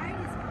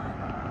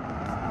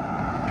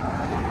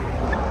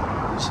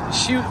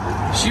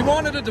 She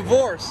wanted a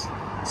divorce,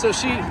 so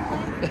she...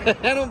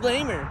 I don't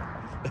blame her.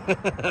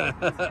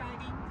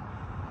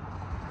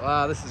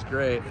 Wow, this is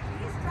great.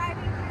 He's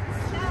driving through the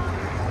snow.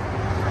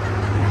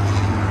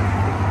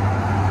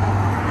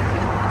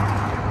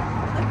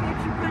 Look,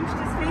 she punched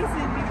his face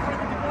in before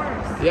the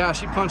divorce. Yeah,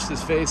 she punched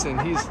his face in.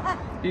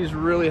 He's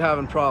really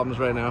having problems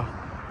right now.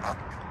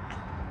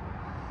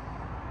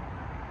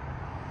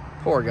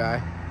 Poor guy.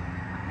 Yeah,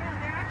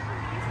 they're actually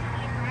used to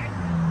being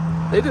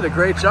riding. They did a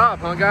great job,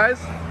 huh, guys?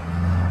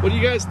 What do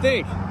you guys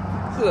think?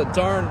 This is a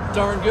darn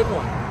good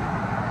one.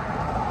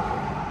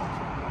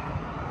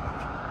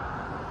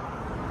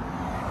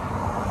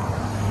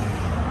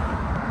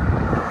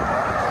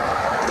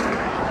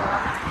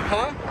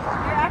 Huh?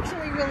 There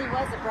actually really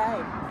was a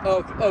bride.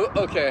 Oh,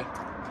 okay.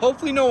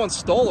 Hopefully no one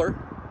stole her.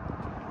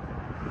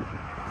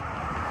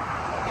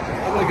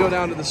 I'm gonna go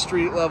down to the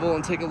street level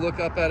and take a look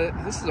up at it.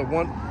 This is a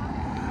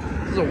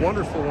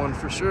wonderful one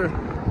for sure.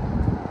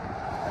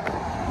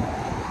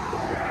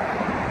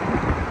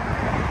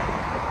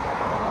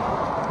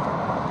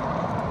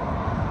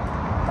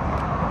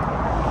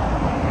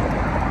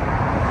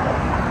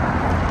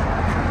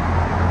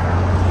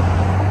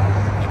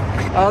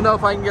 I don't know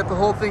if I can get the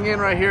whole thing in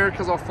right here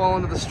because I'll fall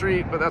into the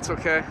street, but that's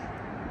okay.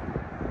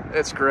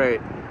 It's great.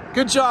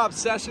 Good job,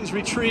 Sessions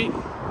Retreat.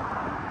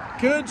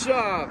 Good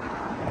job.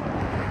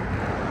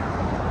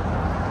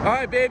 All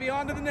right, baby,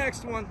 on to the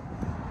next one.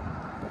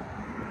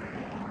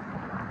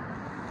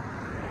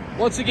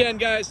 Once again,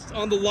 guys,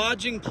 on the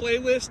lodging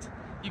playlist,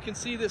 you can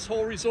see this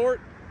whole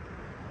resort.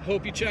 I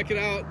hope you check it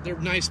out. They're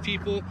nice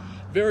people,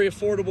 very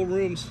affordable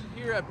rooms.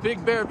 Here at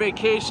Big Bear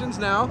Vacations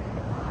now,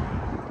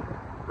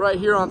 right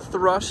here on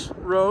Thrush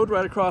Road,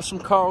 right across from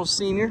Carl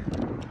Sr.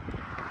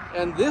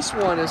 And this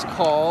one is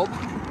called,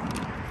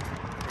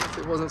 if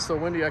it wasn't so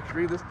windy, I could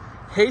read this,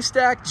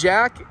 Haystack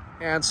Jack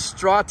and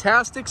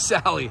Strawtastic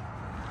Sally.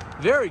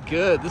 Very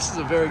good. This is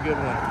a very good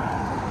one.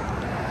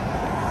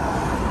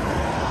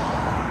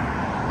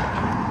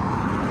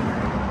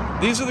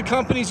 These are the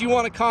companies you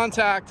want to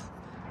contact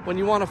when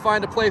you want to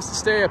find a place to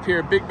stay up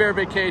here, Big Bear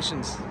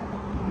Vacations.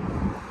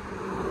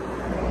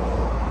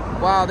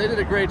 Wow, they did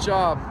a great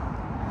job.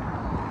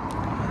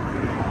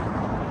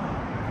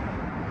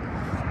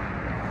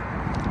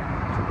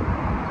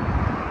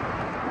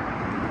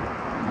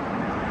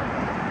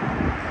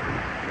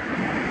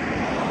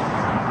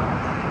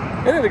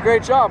 They did a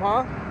great job,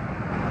 huh?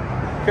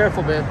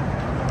 Careful, babe.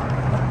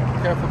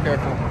 Careful,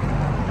 careful.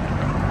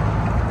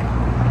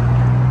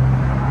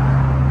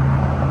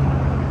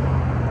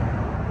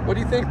 What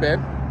do you think, babe?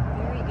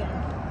 Very good.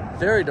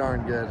 Very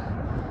darn good.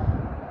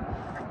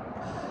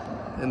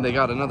 And they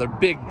got another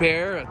big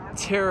bear, a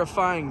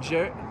terrifying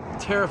bear.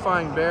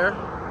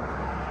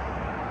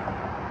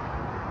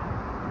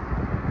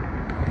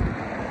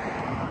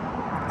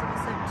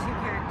 Also, 2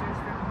 characters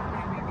from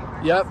Primary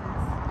Purposes. Yep.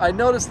 I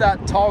noticed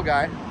that tall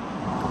guy.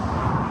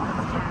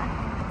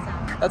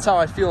 That's how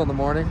I feel in the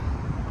morning.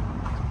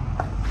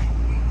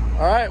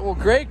 All right, well,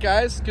 great,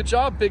 guys. Good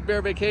job, Big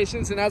Bear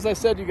Vacations. And as I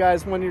said, you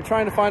guys, when you're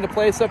trying to find a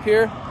place up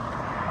here,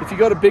 if you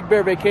go to Big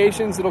Bear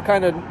Vacations, it'll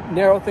kind of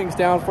narrow things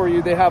down for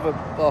you. They have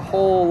a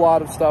whole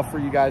lot of stuff for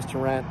you guys to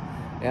rent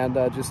and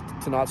just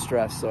to not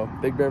stress. So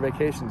Big Bear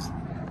Vacations,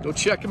 go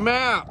check them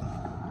out.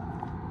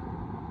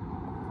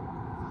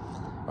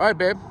 All right,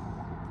 babe,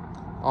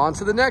 on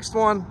to the next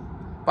one.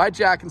 Bye,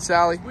 Jack and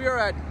Sally. We are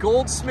at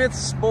Goldsmith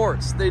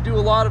Sports. They do a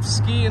lot of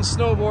ski and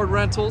snowboard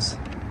rentals.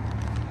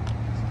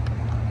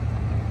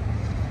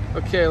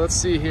 Okay, let's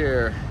see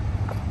here.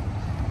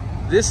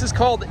 This is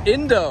called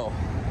Indo.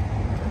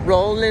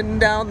 Rolling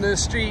down the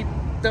street,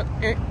 the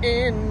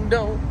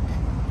Indo.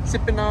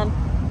 Sipping on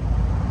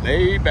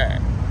lay back.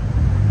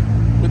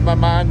 With my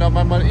mind on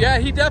my money. Yeah,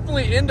 he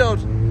definitely Indo'd.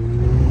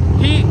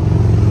 He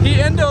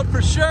Indo'd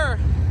for sure.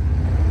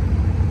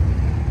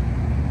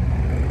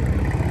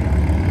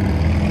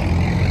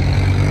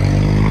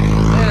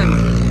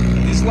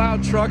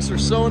 Loud trucks are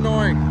so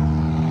annoying.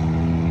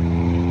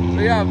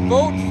 So yeah,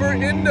 vote for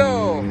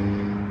Indo,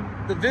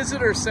 the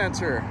visitor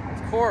center,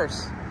 of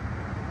course.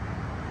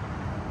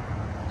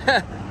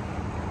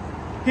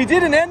 He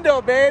did an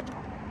Indo, babe.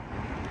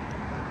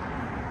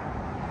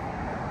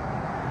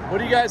 What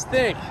do you guys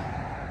think?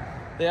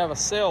 They have a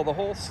sale the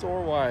whole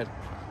store wide.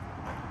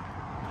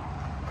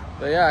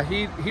 But yeah,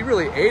 he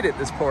really ate it,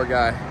 this poor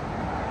guy.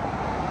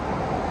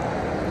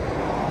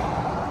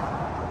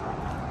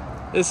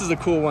 This is a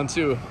cool one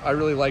too. I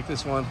really like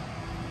this one.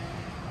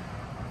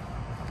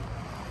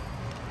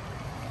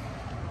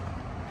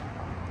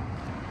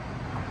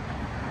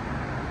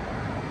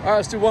 All right,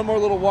 let's do one more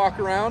little walk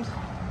around.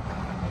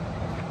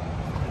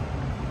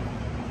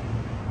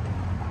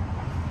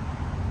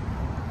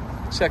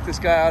 Check this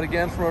guy out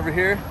again from over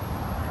here.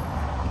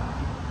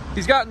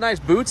 He's got nice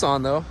boots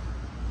on though.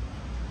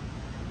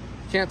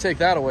 Can't take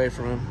that away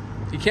from him.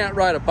 He can't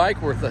ride a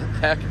bike worth a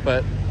heck,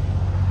 but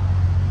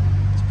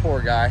this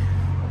poor guy.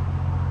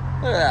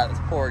 Look at that, this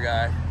poor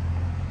guy.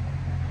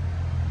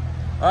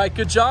 All right,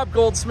 good job,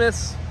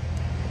 Goldsmiths.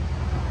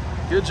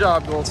 Good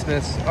job,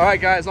 Goldsmiths. All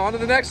right, guys, on to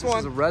the next one.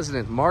 This is a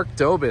resident, Mark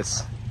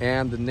Dobis,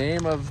 and the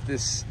name of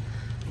this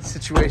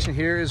situation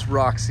here is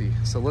Roxy.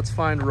 So let's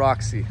find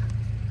Roxy.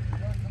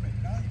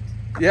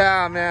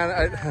 Yeah,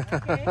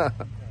 man.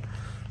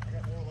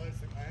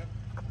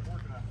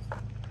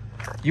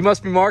 You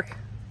must be Mark?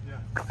 Yeah.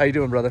 How you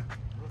doing, brother?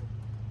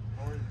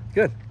 How are you?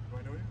 Good. Do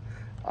I know you?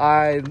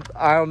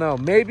 I don't know.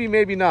 Maybe,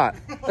 maybe not.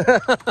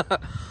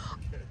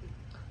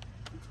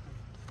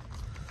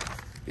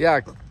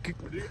 Yeah.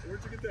 Where'd you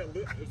get that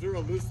list? Is there a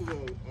list of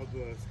the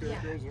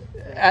scarecrows?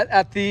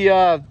 At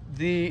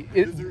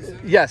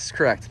yes,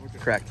 correct. Okay.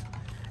 Correct.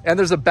 And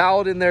there's a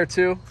ballad in there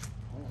too.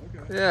 Oh,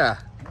 okay. Yeah.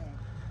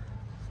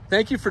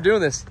 Thank you for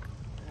doing this.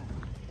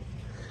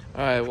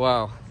 All right,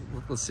 wow.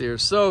 Let's see here.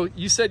 So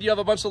you said you have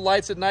a bunch of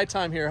lights at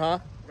nighttime here, huh?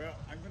 Well,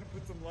 I'm going to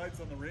put some lights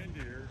on the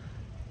reindeer.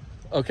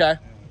 Okay. Love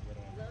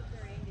the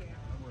reindeer.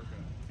 I'm working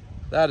on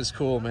it. That is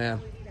cool, man.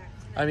 We do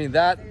that too. I mean,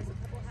 that There's a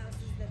couple houses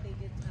that they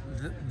did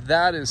tell us.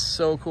 that is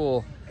so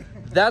cool.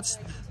 That's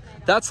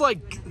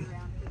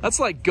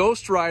like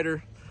Ghost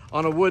Rider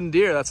on a wooden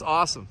deer. That's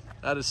awesome.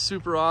 That is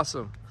super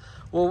awesome.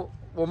 Well,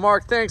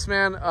 Mark, thanks,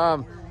 man.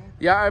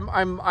 Yeah,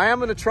 I am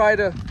going to try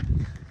to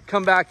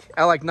come back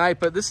at like night,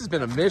 but this has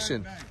been a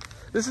mission.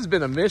 This has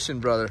been a mission,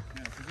 brother.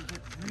 Yeah, because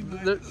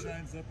green light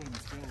shines up on the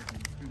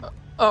skeleton.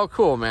 Oh,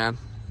 cool, man.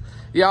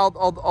 Yeah, I'll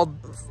Go tell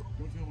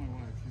my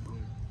wife.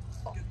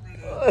 She's like,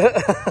 get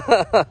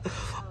rid of it.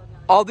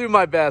 I'll do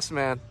my best,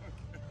 man.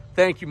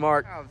 Thank you,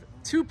 Mark. I have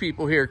two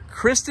people here,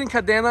 Kristen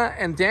Cadena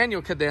and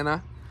Daniel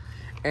Cadena.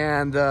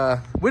 And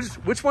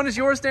which one is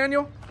yours,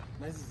 Daniel?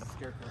 Nice is a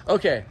Scarecrow.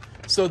 Okay,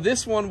 so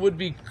this one would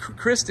be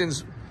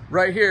Kristen's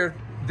right here,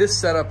 this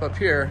setup up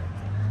here.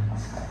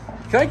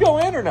 Can I go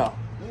in or no?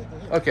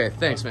 Okay,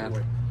 thanks,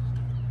 man.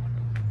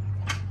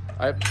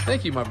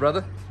 Thank you, my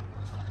brother.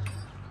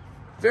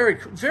 Very,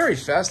 very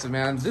festive,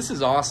 man. This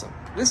is awesome.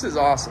 This is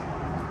awesome.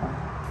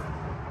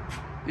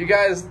 You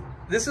guys,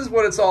 this is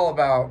what it's all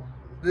about.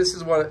 This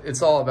is what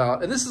it's all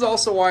about. And this is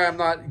also why I'm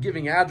not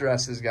giving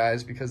addresses,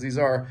 guys, because these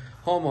are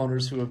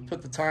homeowners who have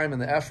put the time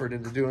and the effort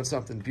into doing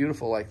something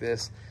beautiful like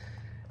this.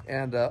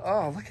 And,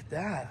 oh, look at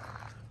that.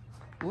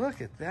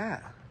 Look at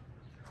that.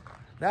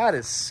 That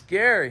is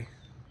scary.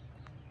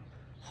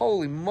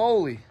 Holy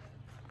moly.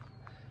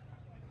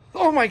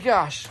 Oh my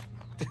gosh.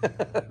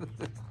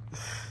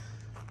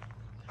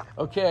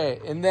 Okay,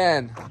 and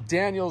then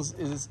Daniel's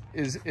is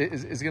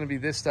going to be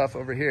this stuff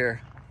over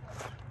here.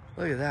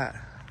 Look at that.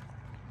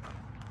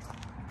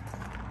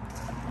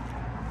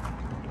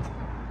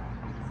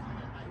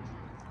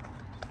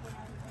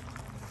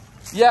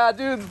 Yeah,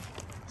 dude,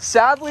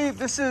 sadly,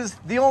 this is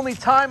the only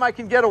time I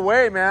can get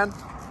away, man.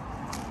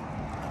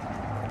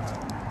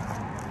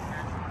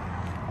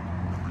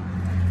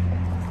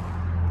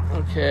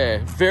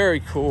 Okay,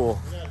 very cool.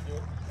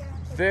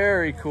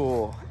 Very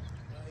cool.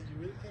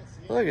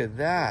 Look at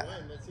that.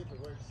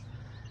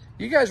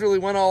 You guys really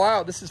went all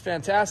out. This is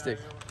fantastic.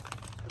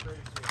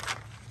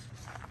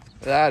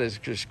 That is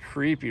just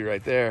creepy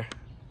right there.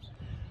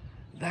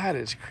 That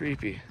is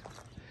creepy.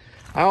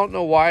 I don't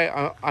know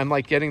why I'm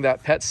like getting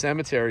that Pet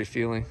Cemetery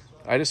feeling.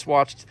 I just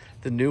watched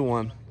the new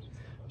one.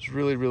 It's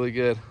really, really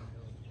good.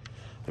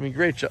 I mean,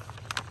 great job.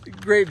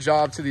 Great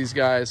job to these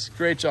guys.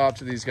 Great job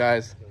to these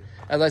guys.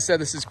 As I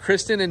said, this is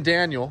Kristen and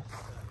Daniel.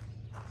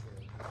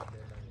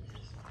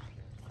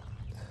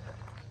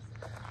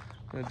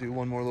 I'm gonna do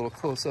one more little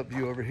close-up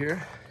view over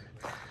here,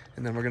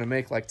 and then we're gonna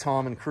make like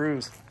Tom and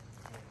Cruise.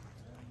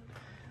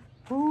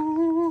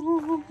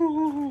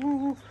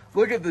 Ooh,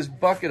 look at this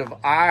bucket of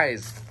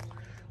eyes.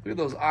 Look at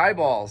those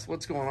eyeballs.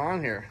 What's going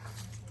on here?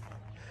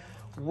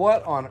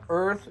 What on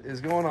earth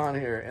is going on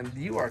here? And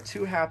you are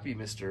too happy,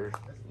 Mr.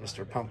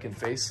 Pumpkin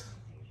Face.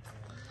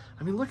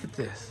 I mean, look at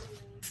this.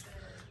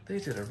 They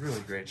did a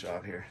really great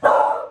job here.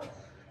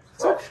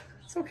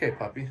 It's okay,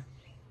 puppy.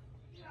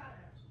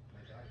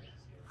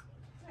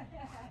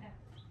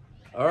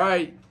 All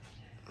right.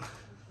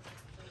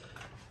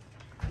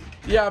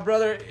 Yeah,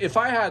 brother, if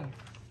I had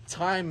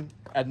time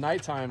at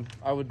nighttime,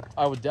 I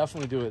would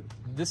definitely do it.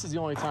 This is the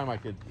only time I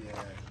could. Yeah.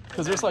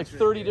 Because there's like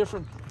 30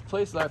 different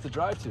places I have to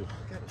drive to.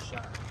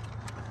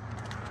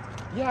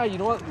 Yeah, you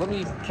know what? Let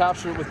me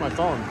capture it with my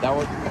phone. That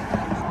would.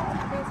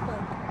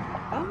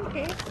 Oh,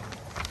 okay.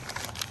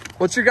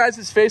 What's your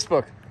guys'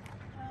 Facebook?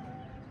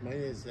 Mine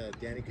is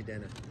Danny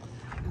Cadena.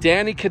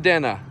 Danny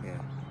Cadena. Yeah.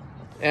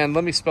 And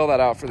let me spell that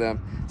out for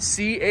them.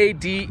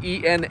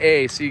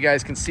 C-A-D-E-N-A, so you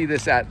guys can see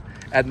this at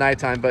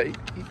nighttime. But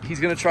he's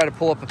going to try to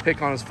pull up a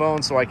pic on his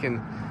phone so I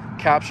can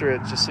capture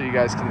it just so you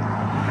guys can.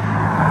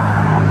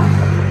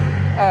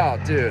 Oh,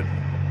 dude.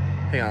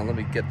 Hang on, let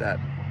me get that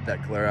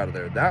glare out of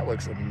there. That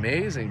looks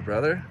amazing,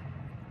 brother.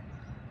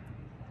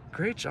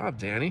 Great job,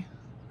 Danny.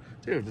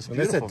 Dude, this is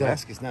beautiful. That's at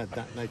dusk. It's not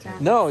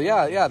nighttime. No,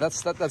 yeah,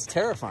 that's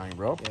terrifying,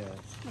 bro. Yeah.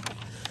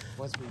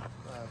 Once we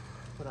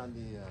put on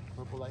the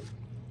purple light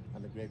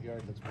on the graveyard,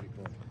 it looks pretty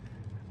cool.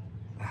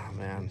 Oh,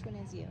 man. Which one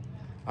is you?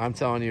 I'm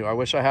telling you, I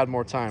wish I had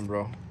more time,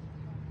 bro.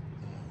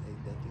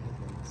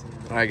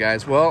 All right,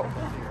 guys. Well,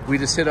 we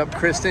just hit up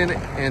Kristen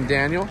and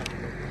Daniel,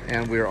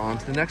 and we're on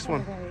to the next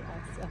one.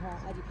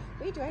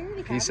 Wait, do I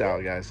already Peace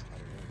out, guys.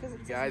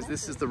 Guys,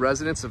 this is the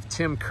residence of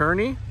Tim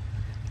Kearney,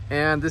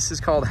 and this is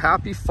called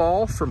Happy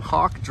Fall from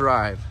Hawk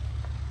Drive.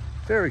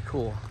 Very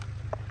cool.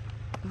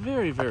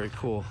 Very, very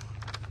cool.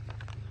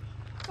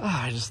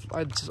 Oh,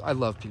 I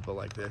love people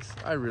like this.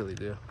 I really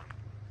do.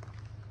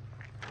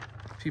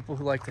 People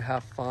who like to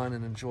have fun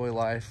and enjoy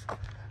life.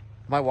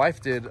 My wife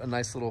did a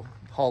nice little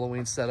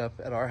Halloween setup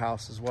at our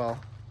house as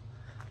well,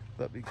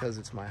 but because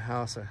it's my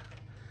house, I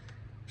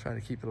try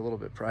to keep it a little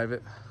bit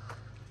private,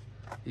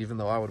 even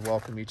though I would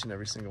welcome each and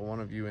every single one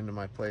of you into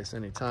my place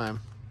anytime.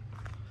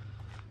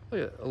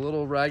 Look at a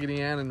little Raggedy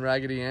Ann and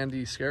Raggedy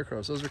Andy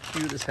scarecrows. Those are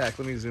cute as heck.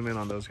 Let me zoom in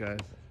on those guys.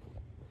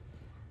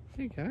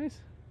 Hey guys.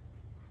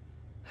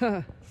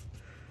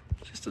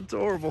 Just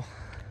adorable.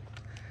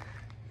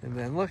 And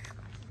then look,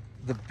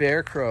 the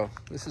bear crow.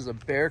 This is a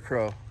bear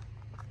crow.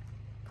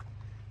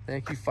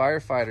 Thank you,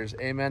 firefighters.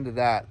 Amen to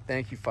that.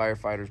 Thank you,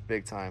 firefighters,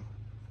 big time.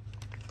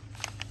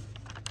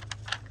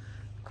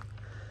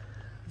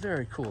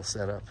 Very cool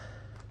setup.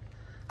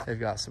 They've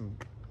got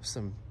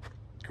some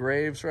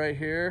graves right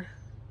here.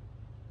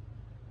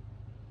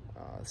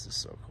 Oh, this is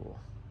so cool.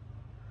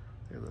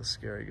 Look at those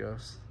scary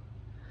ghosts.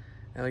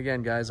 And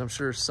again, guys, I'm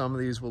sure some of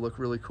these will look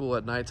really cool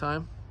at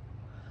nighttime,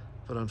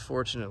 but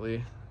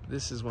unfortunately,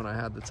 this is when I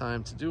had the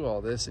time to do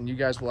all this, and you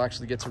guys will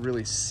actually get to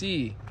really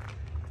see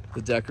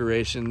the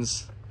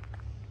decorations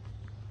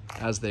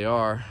as they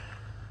are.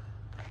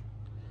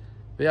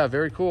 But yeah,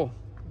 very cool.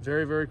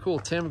 Very, very cool.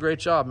 Tim, great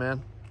job,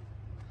 man.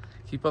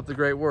 Keep up the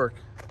great work.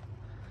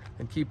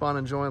 And keep on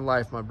enjoying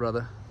life, my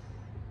brother.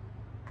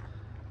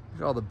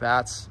 Look at all the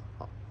bats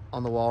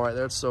on the wall right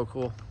there. It's so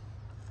cool.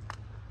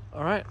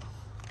 All right.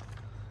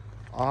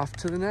 Off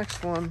to the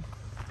next one.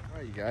 All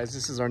right, you guys,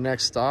 this is our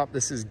next stop.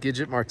 This is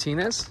Gidget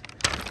Martinez.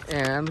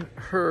 And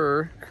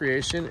her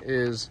creation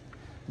is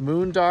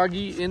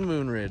Moondoggy in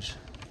Moonridge.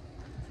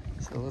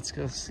 So let's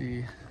go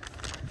see.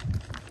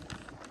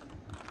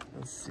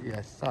 Let's see,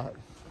 I thought,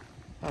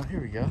 oh,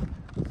 here we go.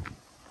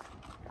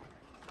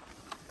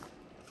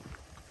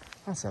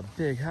 That's a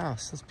big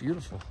house. That's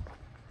beautiful.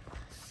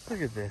 Look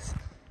at this.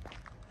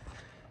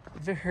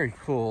 Very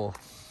cool.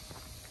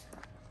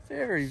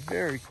 Very,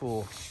 very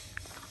cool.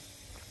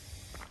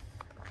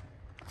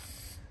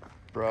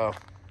 Bro.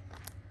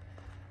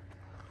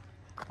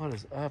 What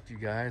is up, you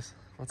guys?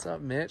 What's up,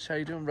 Mitch? How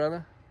you doing,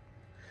 brother?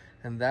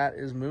 And that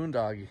is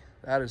Moondoggy.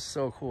 That is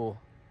so cool.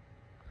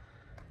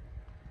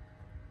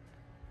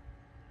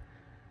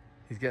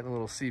 He's getting a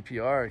little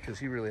CPR because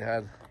he really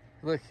had,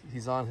 look,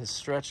 he's on his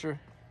stretcher.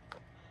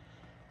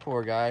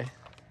 Poor guy.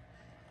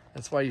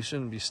 That's why you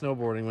shouldn't be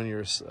snowboarding when you're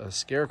a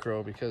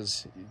scarecrow,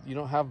 because you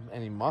don't have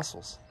any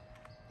muscles.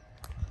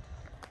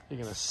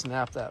 You're gonna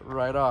snap that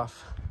right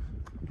off.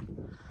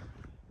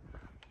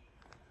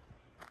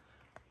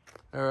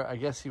 Or I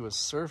guess he was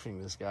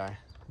surfing, this guy.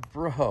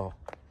 Bro,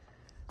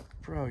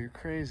 you're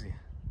crazy.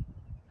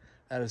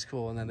 That is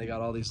cool. And then they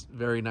got all these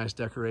very nice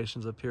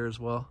decorations up here as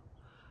well.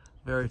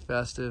 Very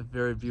festive,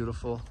 very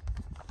beautiful.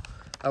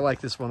 I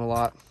like this one a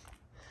lot.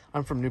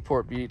 I'm from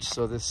Newport Beach,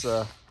 so this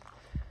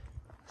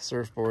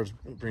surfboard's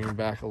bringing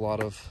back a lot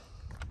of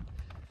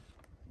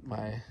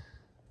my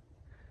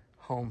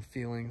home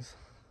feelings,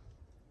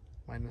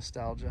 my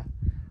nostalgia.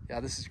 Yeah,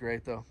 this is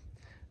great though.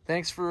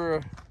 Thanks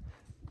for,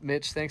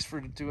 Mitch, thanks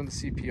for doing the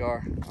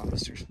CPR on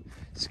Mr.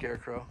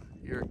 Scarecrow.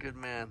 You're a good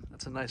man.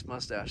 That's a nice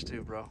mustache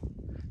too, bro.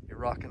 You're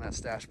rocking that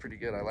stash pretty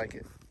good. I like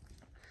it.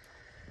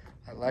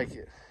 I like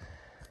it.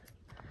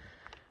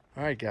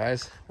 All right,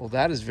 guys. Well,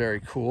 that is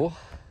very cool.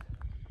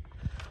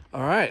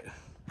 All right.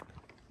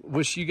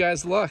 Wish you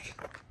guys luck.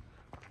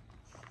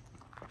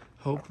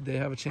 Hope they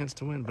have a chance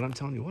to win. But I'm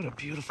telling you, what a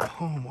beautiful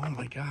home. Oh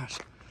my gosh.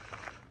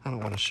 I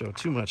don't want to show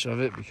too much of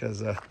it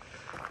because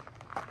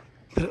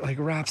but it like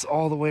wraps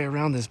all the way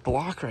around this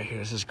block right here.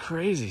 This is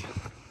crazy.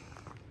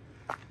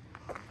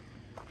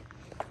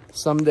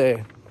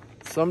 Someday,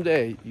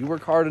 you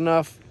work hard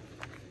enough,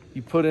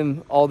 you put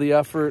in all the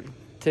effort,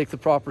 take the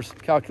proper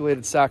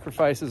calculated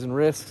sacrifices and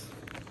risks,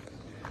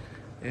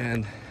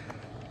 and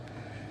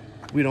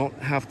we don't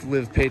have to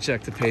live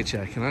paycheck to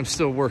paycheck. And I'm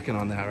still working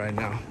on that right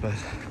now, but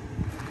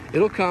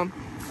it'll come.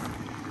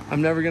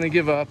 I'm never gonna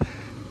give up.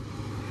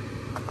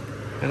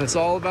 And it's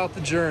all about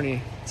the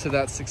journey to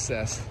that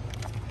success.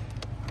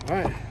 All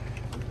right,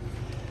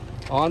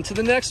 on to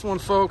the next one,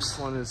 folks.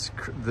 One is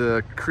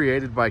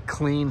created by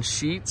Clean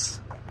Sheets,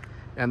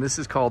 and this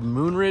is called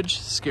Moonridge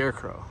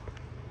Scarecrow.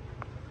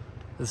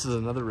 This is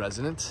another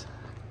resident.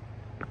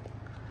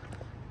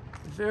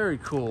 Very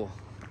cool.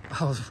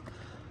 I was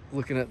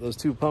looking at those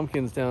two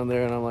pumpkins down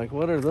there and I'm like,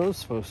 what are those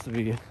supposed to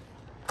be?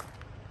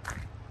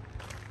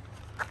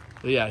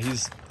 But yeah,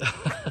 he's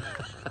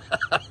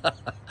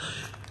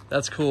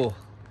that's cool.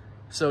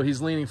 So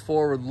he's leaning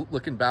forward,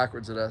 looking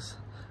backwards at us.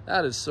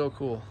 That is so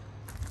cool.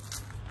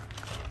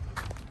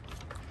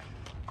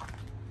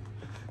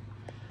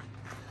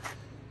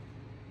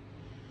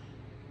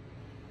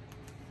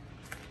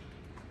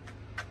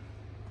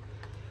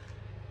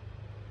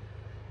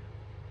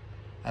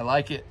 I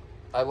like it.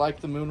 I like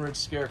the Moonridge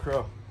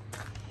Scarecrow.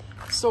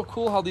 It's so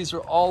cool how these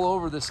are all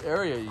over this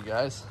area, you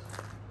guys.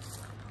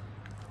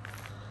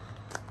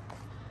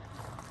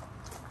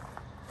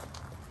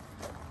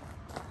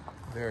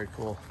 Very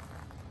cool.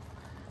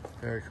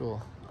 Very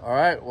cool. All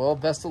right, well,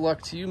 best of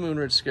luck to you,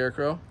 Moonridge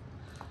Scarecrow.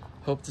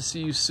 Hope to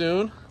see you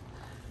soon.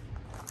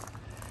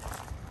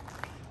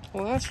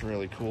 Well, that's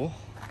really cool.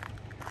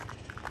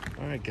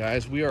 All right,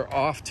 guys, we are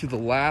off to the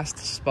last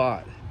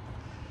spot.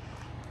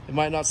 It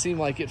might not seem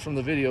like it from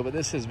the video, but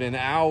this has been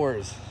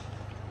hours.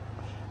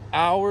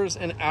 Hours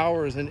and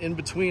hours, and in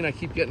between I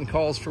keep getting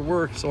calls for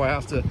work, so I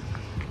have to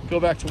go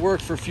back to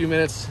work for a few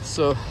minutes.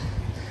 So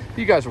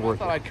you guys are worth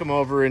it. I thought I'd come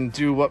over and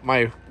do what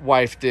my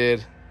wife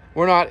did.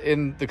 We're not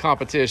in the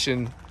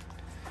competition,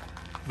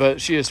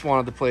 but she just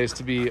wanted the place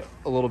to be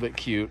a little bit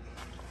cute.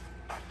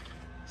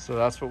 So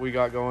that's what we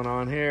got going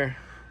on here.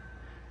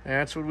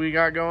 That's what we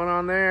got going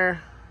on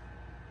there.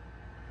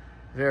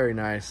 Very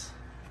nice.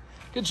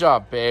 Good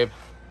job, babe.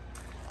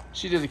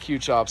 She did a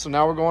cute job. So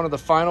now we're going to the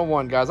final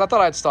one, guys. I thought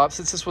I'd stop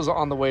since this was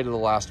on the way to the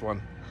last one.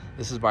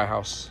 This is my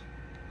house.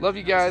 Love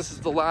you guys. This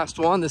is the last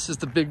one. This is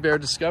the Big Bear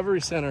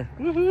Discovery Center.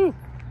 Woohoo!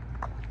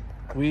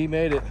 We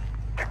made it.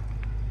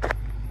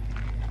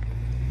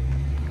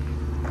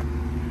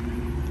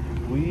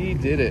 We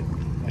did it.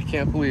 I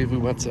can't believe we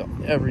went to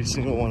every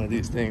single one of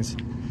these things.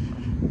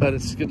 But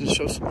it's good to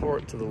show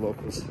support to the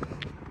locals.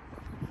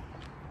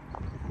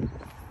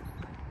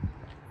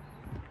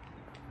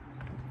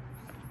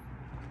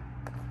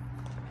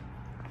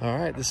 All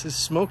right, this is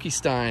Smoky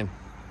Stein.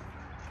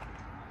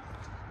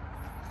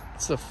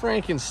 It's a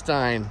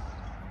Frankenstein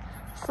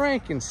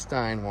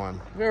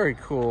one. Very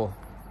cool.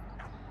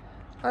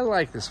 I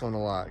like this one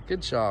a lot.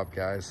 Good job,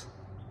 guys.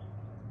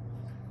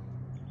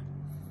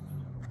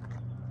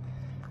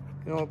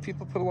 You know,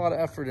 people put a lot of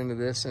effort into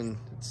this, and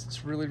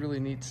it's really, really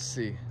neat to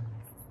see.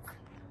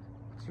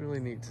 It's really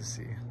neat to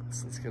see.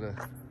 Let's get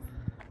a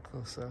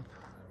close up.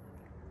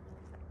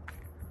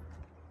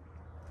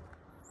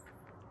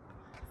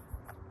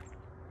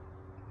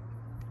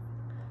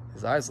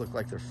 His eyes look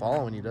like they're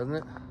following you, doesn't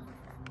it?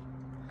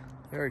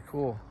 Very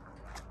cool.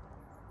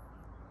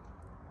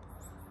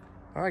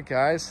 All right,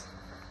 guys.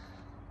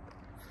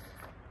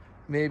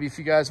 Maybe if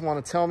you guys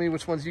want to tell me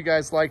which ones you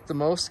guys like the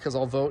most, because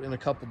I'll vote in a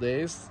couple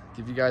days,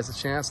 give you guys a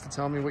chance to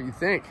tell me what you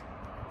think.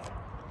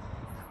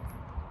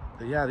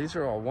 But yeah, these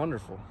are all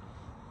wonderful.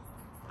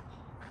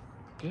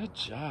 Good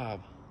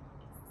job.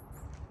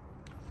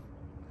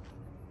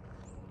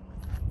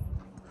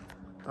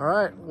 All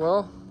right,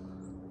 well,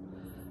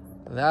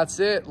 that's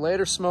it.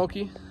 Later,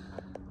 Smokey.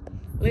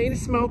 Later,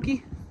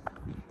 Smokey.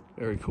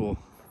 Very cool.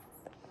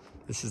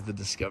 This is the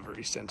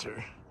Discovery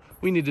Center.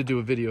 We need to do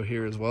a video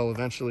here as well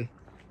eventually.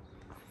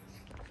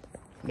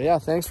 But yeah,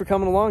 thanks for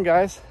coming along,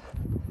 guys.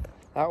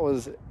 That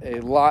was a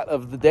lot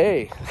of the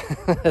day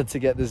to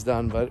get this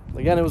done, but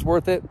again, it was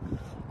worth it.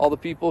 All the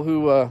people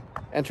who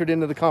entered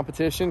into the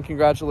competition,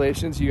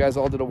 congratulations. You guys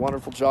all did a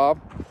wonderful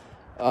job.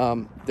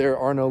 There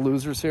are no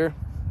losers here.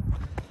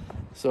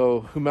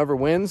 So whomever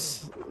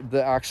wins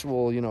the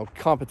actual,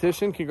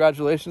 competition,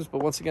 congratulations.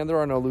 But once again, there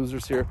are no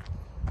losers here.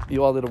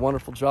 You all did a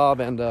wonderful job,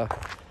 and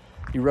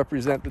you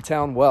represent the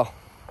town well.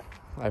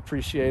 I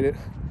appreciate it,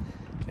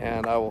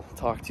 and I will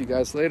talk to you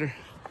guys later.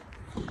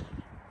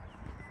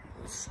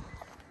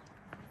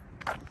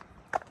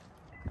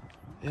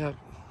 Yep.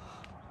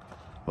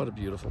 What a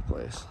beautiful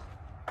place.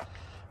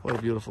 What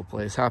a beautiful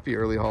place. Happy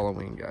early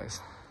Halloween, guys.